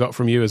thing that I got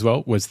from you as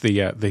well, was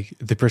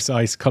the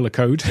precise color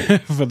code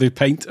for the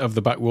paint of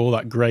the back wall,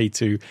 that gray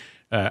to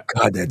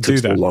God, that took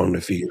so long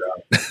to figure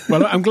out.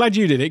 Well, I'm glad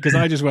you did it, because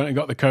I just went and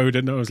got the code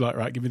and I was like,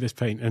 right, give me this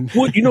paint. And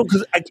well,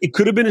 because it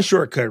could have been a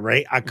shortcut,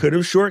 right? I could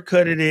have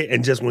shortcutted it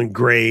and just went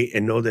gray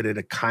and know that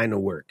it'd kind of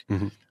work.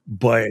 Mm-hmm.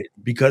 But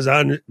because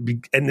and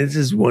this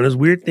is one of those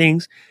weird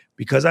things,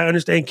 because I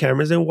understand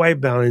cameras and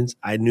white balance,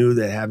 I knew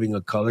that having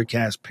a color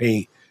cast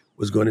paint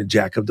was going to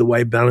jack up the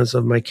white balance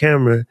of my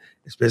camera,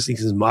 especially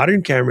since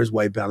modern cameras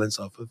white balance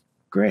off of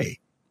gray.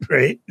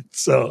 Right.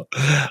 So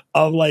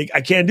I'm like,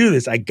 I can't do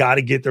this. I got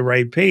to get the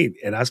right paint.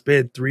 And I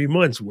spent 3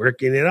 months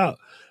working it out.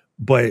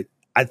 But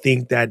I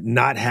think that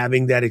not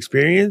having that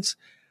experience,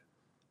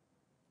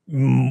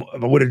 I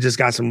would have just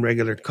got some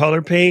regular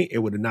color paint. It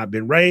would have not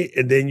been right.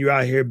 And then you're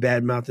out here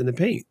bad mouthing the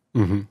paint.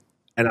 Mm-hmm.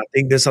 And I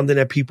think that's something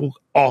that people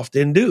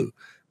often do.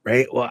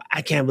 Right. Well,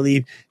 I can't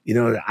believe,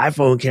 the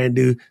iPhone can't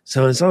do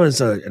so and so and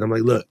so. And I'm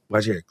like, look,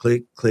 watch here.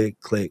 Click, click,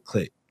 click,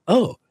 click.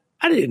 Oh,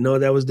 I didn't know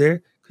that was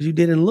there because you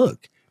didn't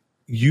look.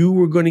 You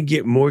were going to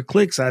get more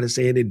clicks out of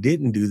saying it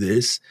didn't do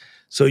this.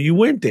 So you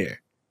went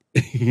there.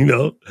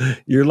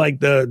 You're like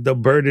the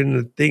bird in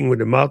the thing with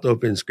the mouth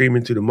open,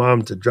 screaming to the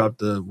mom to drop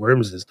the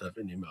worms and stuff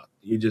in your mouth.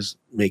 You just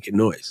making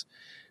noise.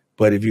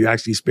 But if you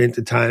actually spent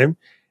the time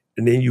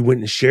and then you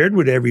went and shared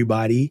with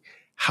everybody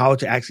how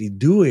to actually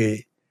do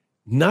it,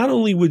 not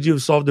only would you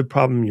have solved the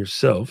problem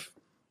yourself,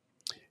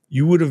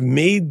 you would have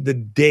made the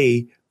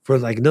day for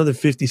like another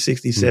 50,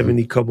 60,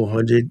 70, couple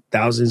hundred,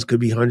 thousands, could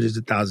be hundreds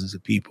of thousands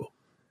of people.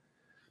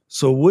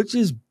 So which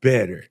is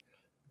better?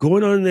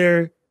 Going on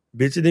there,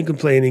 bitching and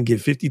complaining,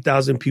 get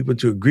 50,000 people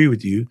to agree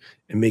with you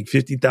and make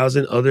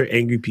 50,000 other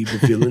angry people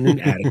feeling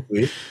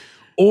inadequate,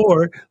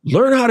 or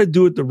learn how to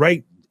do it the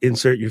right,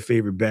 insert your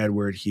favorite bad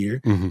word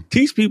here,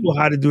 teach people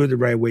how to do it the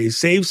right way,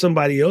 save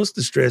somebody else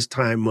the stress,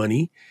 time,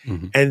 money,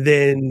 and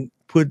then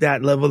put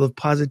that level of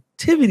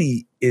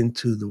positivity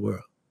into the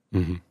world.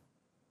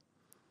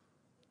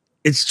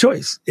 It's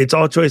choice. It's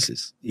all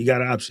choices. You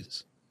got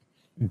options.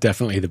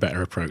 Definitely the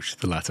better approach,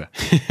 the latter.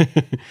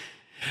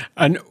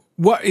 And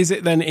what is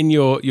it then in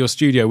your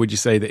studio, would you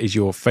say, that is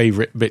your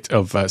favorite bit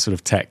of sort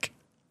of tech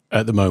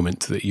at the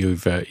moment that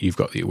you've got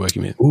that you're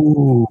working with?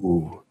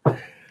 Ooh.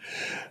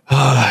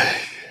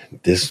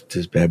 This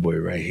bad boy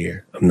right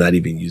here. I'm not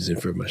even using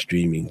for my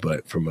streaming,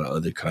 but for my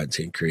other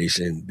content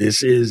creation.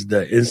 This is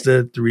the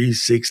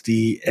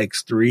Insta360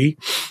 X3.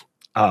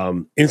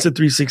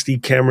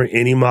 Insta360 camera,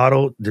 any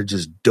model. They're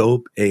just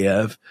dope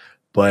AF.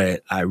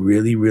 But I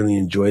really, really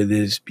enjoy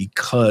this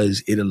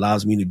because it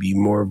allows me to be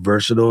more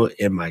versatile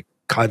in my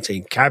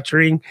content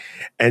capturing,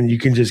 and you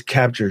can just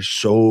capture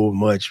so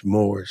much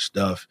more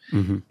stuff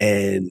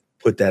and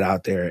put that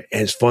out there.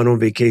 And it's fun on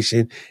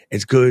vacation.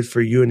 It's good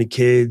for you and the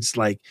kids.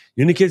 Like,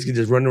 you and the kids can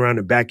just run around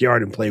the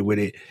backyard and play with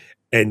it,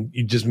 and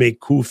you just make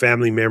cool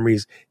family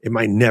memories. It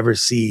might never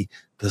see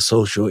the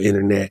social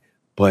internet,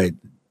 but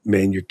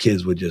man, your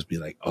kids would just be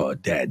like, "Oh,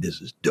 Dad,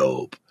 this is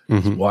dope."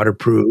 It's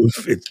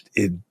waterproof.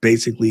 It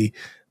basically,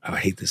 I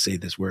hate to say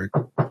this word,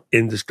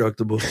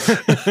 indestructible.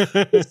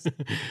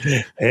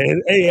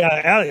 And hey,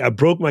 I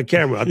broke my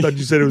camera. I thought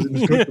you said it was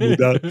indestructible,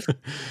 dog.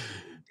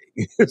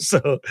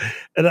 So,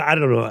 and I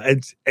don't know.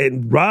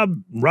 And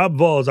Rob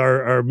Valls,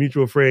 our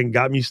mutual friend,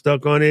 got me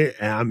stuck on it,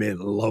 and I'm in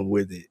love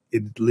with it.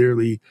 It's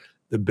literally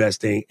the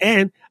best thing.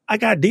 And I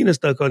got Dina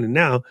stuck on it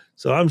now,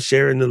 so I'm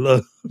sharing the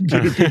love,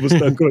 getting people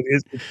stuck on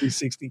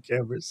Insta360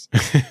 cameras.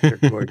 They're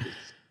gorgeous.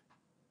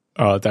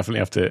 Oh, definitely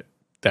have to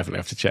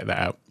check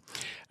that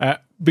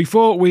out.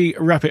 Before we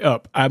wrap it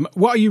up,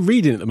 what are you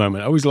reading at the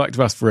moment? I always like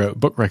to ask for a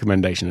book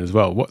recommendation as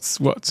well. What's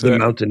The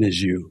Mountain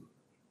Is You.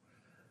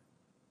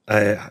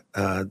 The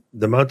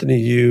Mountain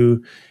Is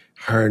You.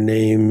 Her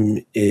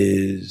name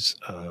is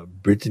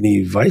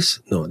Brittany Weiss.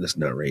 No, that's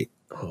not right.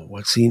 Oh,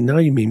 what? See, now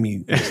you made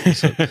me.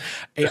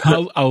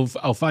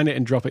 I'll find it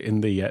and drop it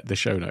in the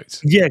show notes.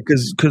 Yeah,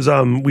 because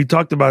we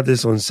talked about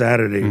this on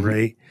Saturday,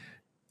 right?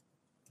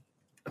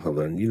 Hold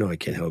on, I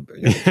can't help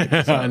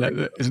it. I know,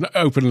 there's an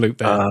open loop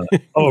there.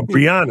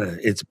 Brianna.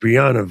 It's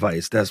Brianna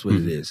Weiss. That's what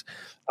it is.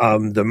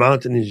 The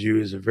Mountain Is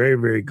You is a very,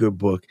 very good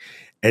book.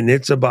 And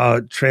it's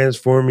about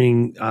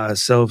transforming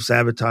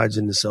self-sabotage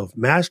into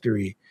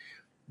self-mastery,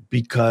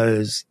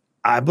 because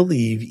I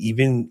believe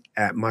even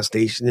at my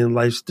station in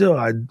life still,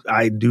 I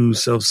do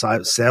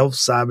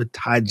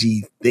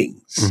self-sabotagey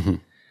things.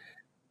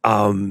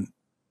 And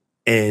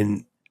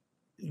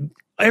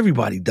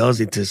everybody does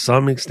it to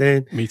some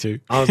extent. Me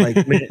too. I was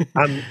like, man,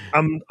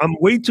 I'm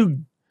way too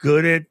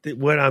good at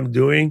what I'm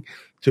doing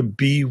to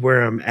be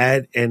where I'm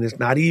at, and it's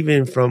not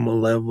even from a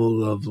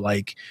level of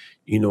like,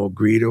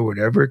 greed or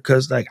whatever.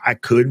 Because like I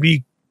could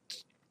be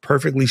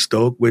perfectly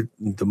stoked with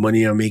the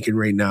money I'm making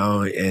right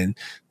now and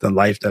the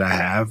life that I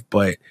have,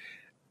 but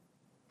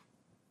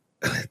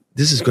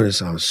this is going to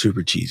sound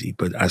super cheesy,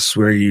 but I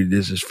swear you,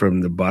 this is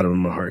from the bottom of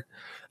my heart.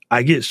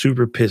 I get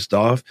super pissed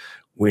off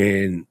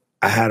when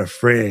I had a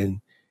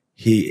friend.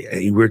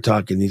 We're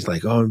talking. He's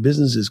like, "Oh,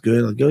 business is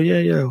good." I go,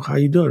 "Yeah. How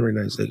you doing right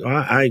now?" He's like, "Oh,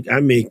 I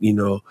make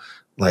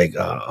like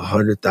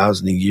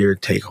 100,000 a year,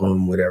 take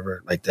home,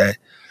 whatever, like that."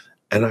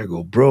 And I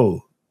go,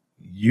 "Bro,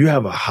 you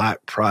have a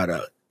hot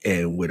product,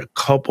 and with a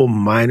couple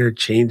minor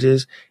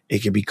changes,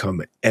 it can become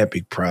an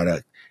epic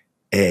product,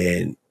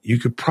 and you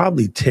could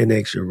probably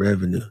 10x your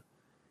revenue."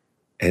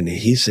 And then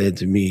he said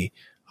to me,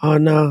 "Oh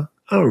no,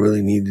 I don't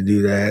really need to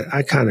do that.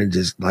 I kind of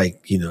just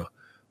like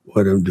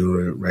what I'm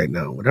doing right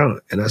now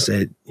without." And I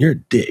said, "You're a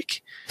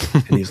dick."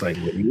 And he's like,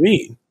 "What do you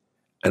mean?"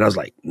 And I was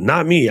like,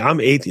 "Not me.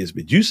 I'm atheist,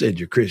 but you said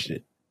you're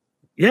Christian."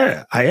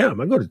 "Yeah, I am.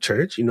 I go to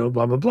church, blah,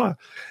 blah, blah."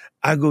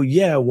 I go,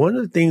 "Yeah, one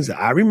of the things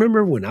that I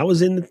remember when I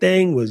was in the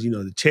thing was,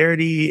 the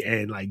charity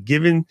and like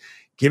giving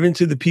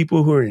to the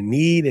people who are in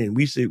need. And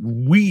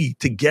we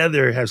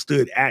together have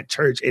stood at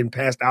church and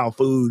passed out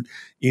food,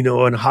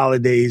 on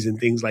holidays and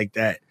things like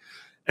that."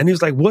 And he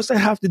was like, "What's that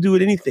have to do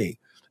with anything?"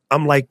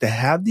 I'm like, to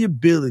have the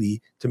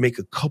ability to make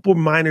a couple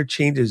minor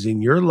changes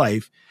in your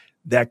life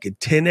that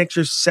could 10x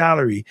your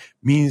salary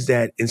means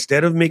that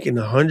instead of making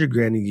 100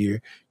 grand a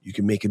year, you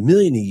can make $1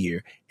 million a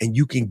year, and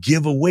you can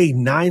give away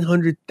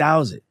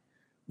 900,000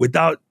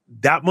 without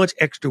that much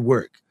extra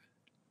work.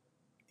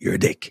 You're a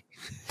dick.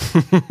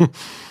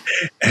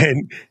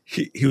 And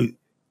he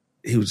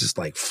was just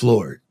like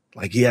floored.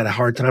 Like he had a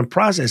hard time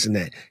processing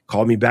that.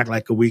 Called me back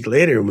like a week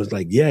later and was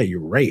like, "Yeah, you're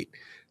right.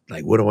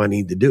 Like, what do I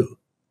need to do?"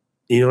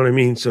 You know what I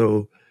mean?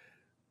 So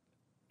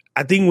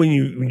I think when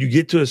you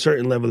get to a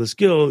certain level of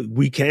skill,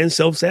 we can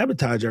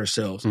self-sabotage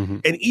ourselves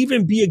and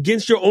even be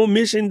against your own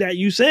mission that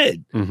you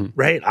said,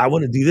 right? I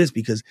want to do this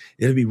because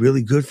it'll be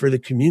really good for the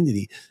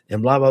community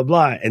and blah, blah,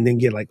 blah. And then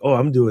get like, oh,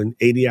 I'm doing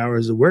 80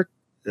 hours of work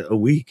a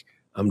week.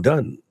 I'm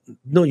done.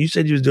 No, you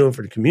said you was doing it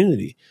for the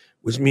community,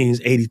 which means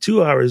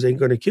 82 hours ain't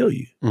going to kill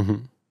you.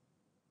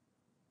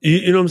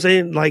 You know what I'm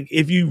saying? Like,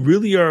 if you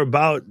really are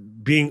about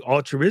being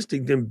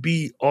altruistic, then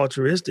be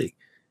altruistic.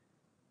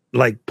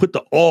 Like, put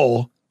the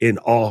all in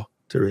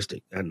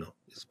altruistic. I know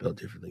it's spelled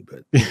differently,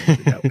 but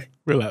that way.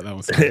 We like that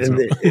one.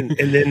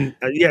 and then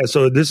yeah,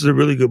 so this is a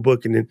really good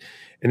book, and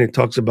it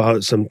talks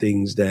about some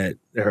things that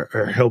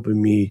are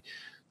helping me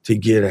to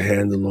get a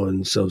handle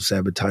on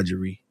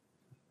self-sabotagery.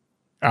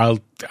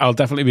 I'll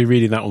definitely be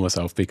reading that one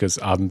myself, because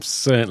I'm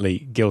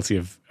certainly guilty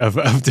of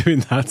doing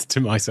that to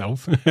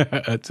myself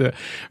at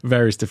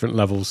various different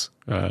levels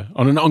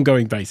on an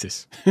ongoing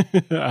basis.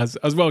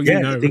 as well, you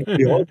know. I think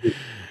we all do.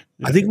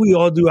 I think we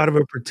all do out of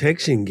a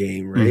protection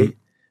game, right?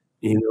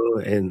 You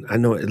know, and I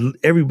know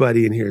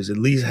everybody in here has at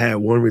least had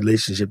one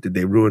relationship that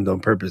they ruined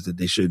on purpose that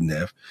they shouldn't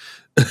have.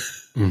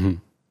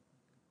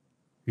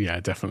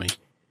 Yeah, definitely.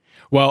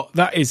 Well,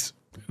 that is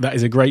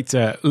a great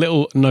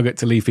little nugget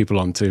to leave people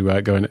on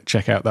to go and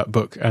check out that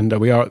book. And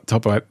we are at the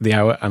top of the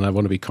hour, and I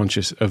want to be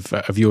conscious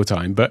of your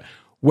time. But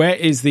where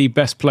is the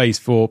best place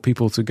for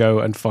people to go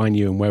and find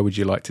you, and where would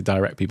you like to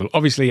direct people?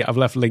 Obviously, I've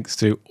left links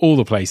to all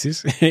the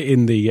places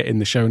in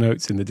the show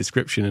notes, in the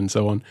description, and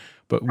so on.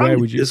 But where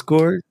would you?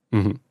 Discord.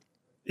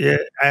 Yeah,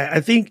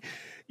 I think,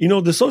 you know,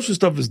 the social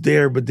stuff is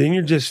there, but then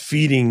you're just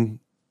feeding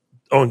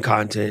on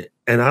content.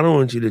 And I don't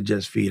want you to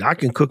just feed. I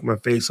can cook my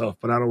face off,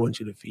 but I don't want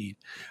you to feed.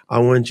 I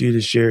want you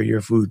to share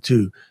your food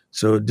too.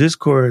 So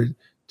Discord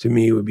to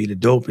me would be the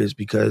dopest,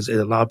 because it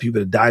allows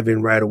people to dive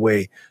in right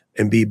away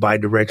and be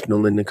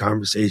bi-directional in the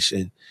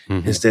conversation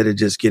instead of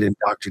just get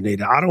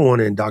indoctrinated. I don't want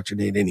to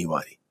indoctrinate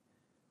anybody,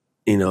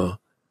 you know.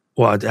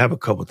 Well, I have a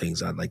couple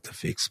things I'd like to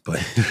fix, but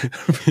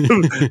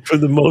for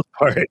the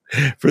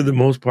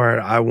most part,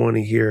 I want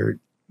to hear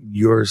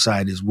your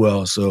side as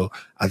well. So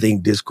I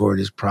think Discord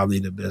is probably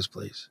the best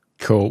place.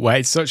 Cool. Well,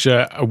 it's such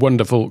a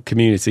wonderful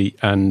community,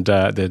 and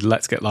the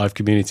Let's Get Live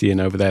community in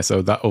over there.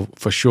 So that'll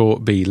for sure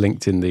be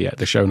linked in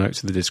the show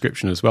notes, in the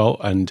description as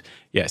well. And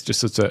yeah, it's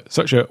just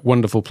such a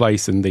wonderful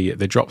place. And the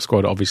Drop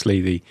Squad,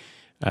 obviously, the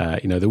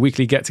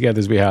weekly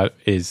get-togethers we have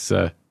is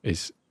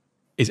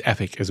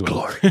epic as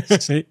well.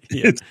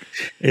 Yeah.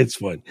 It's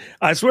fun.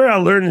 I swear I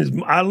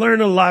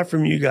learn a lot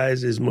from you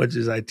guys as much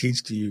as I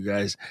teach to you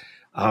guys.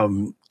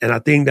 And I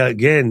think that,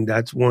 again,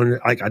 that's one,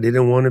 like, I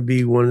didn't want to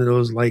be one of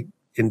those like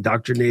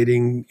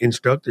indoctrinating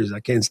instructors.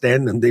 I can't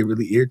stand them. They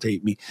really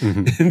irritate me.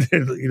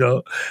 You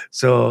know,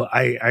 so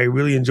I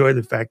really enjoy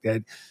the fact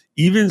that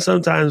even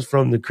sometimes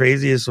from the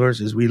craziest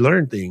sources, we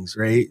learn things,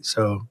 right?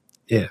 So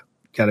yeah,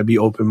 got to be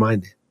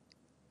open-minded.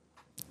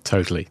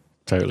 Totally.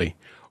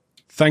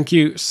 Thank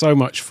you so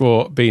much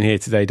for being here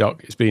today,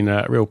 Doc. It's been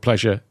a real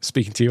pleasure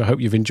speaking to you. I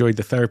hope you've enjoyed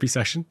the therapy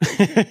session.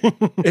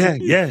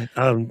 Yeah.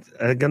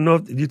 I don't know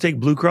if you take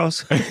Blue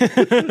Cross.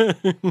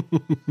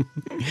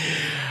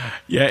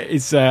 Yeah,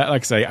 it's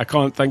like I say, I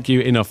can't thank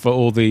you enough for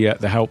all the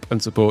help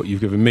and support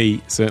you've given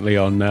me, certainly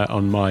on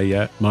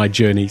my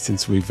journey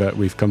since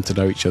we've come to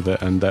know each other,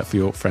 and for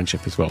your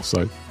friendship as well.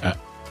 So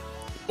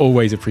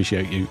always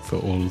appreciate you for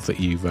all that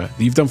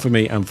you've done for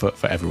me and for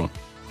everyone.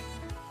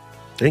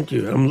 Thank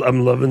you.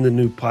 I'm loving the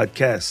new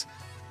podcast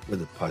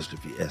with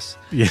apostrophe S.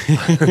 Yeah.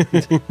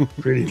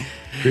 pretty.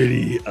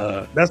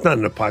 That's not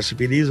an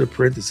apostrophe. These are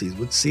parentheses.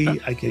 With C,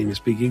 I can't even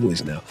speak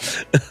English now.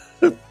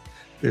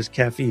 There's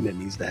caffeine that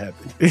needs to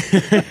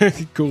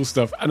happen. Cool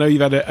stuff. I know you've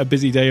had a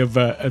busy day of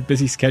a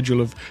busy schedule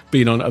of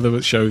being on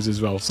other shows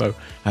as well. So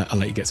I'll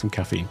let you get some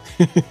caffeine.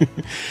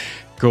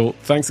 Cool.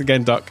 Thanks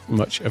again, Doc.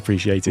 Much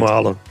appreciated.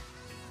 Mahalo.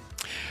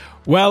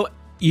 Well,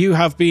 you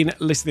have been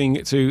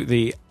listening to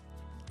the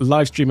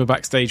Live Streamer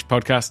Backstage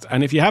podcast,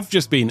 and if you have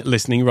just been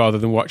listening rather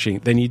than watching,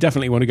 then you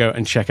definitely want to go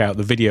and check out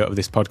the video of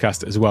this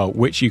podcast as well,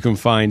 which you can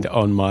find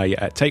on my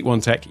Take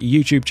One Tech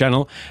YouTube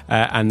channel,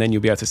 and then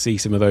you'll be able to see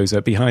some of those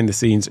behind the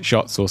scenes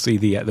shots, or see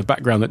the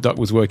background that Doc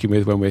was working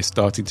with when we're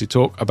starting to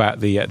talk about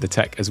the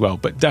tech as well.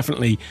 But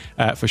definitely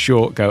for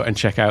sure go and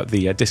check out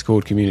the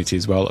Discord community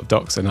as well of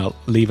Doc's, and I'll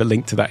leave a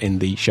link to that in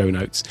the show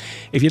notes.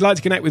 If you'd like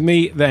to connect with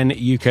me, then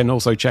you can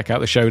also check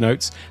out the show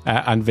notes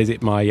and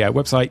visit my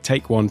website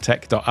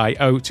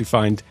takeonetech.io to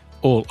find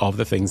all of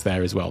the things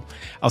there as well.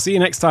 I'll see you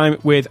next time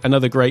with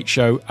another great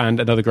show and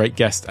another great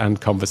guest and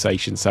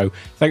conversation. So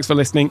thanks for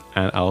listening,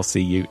 and I'll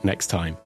see you next time.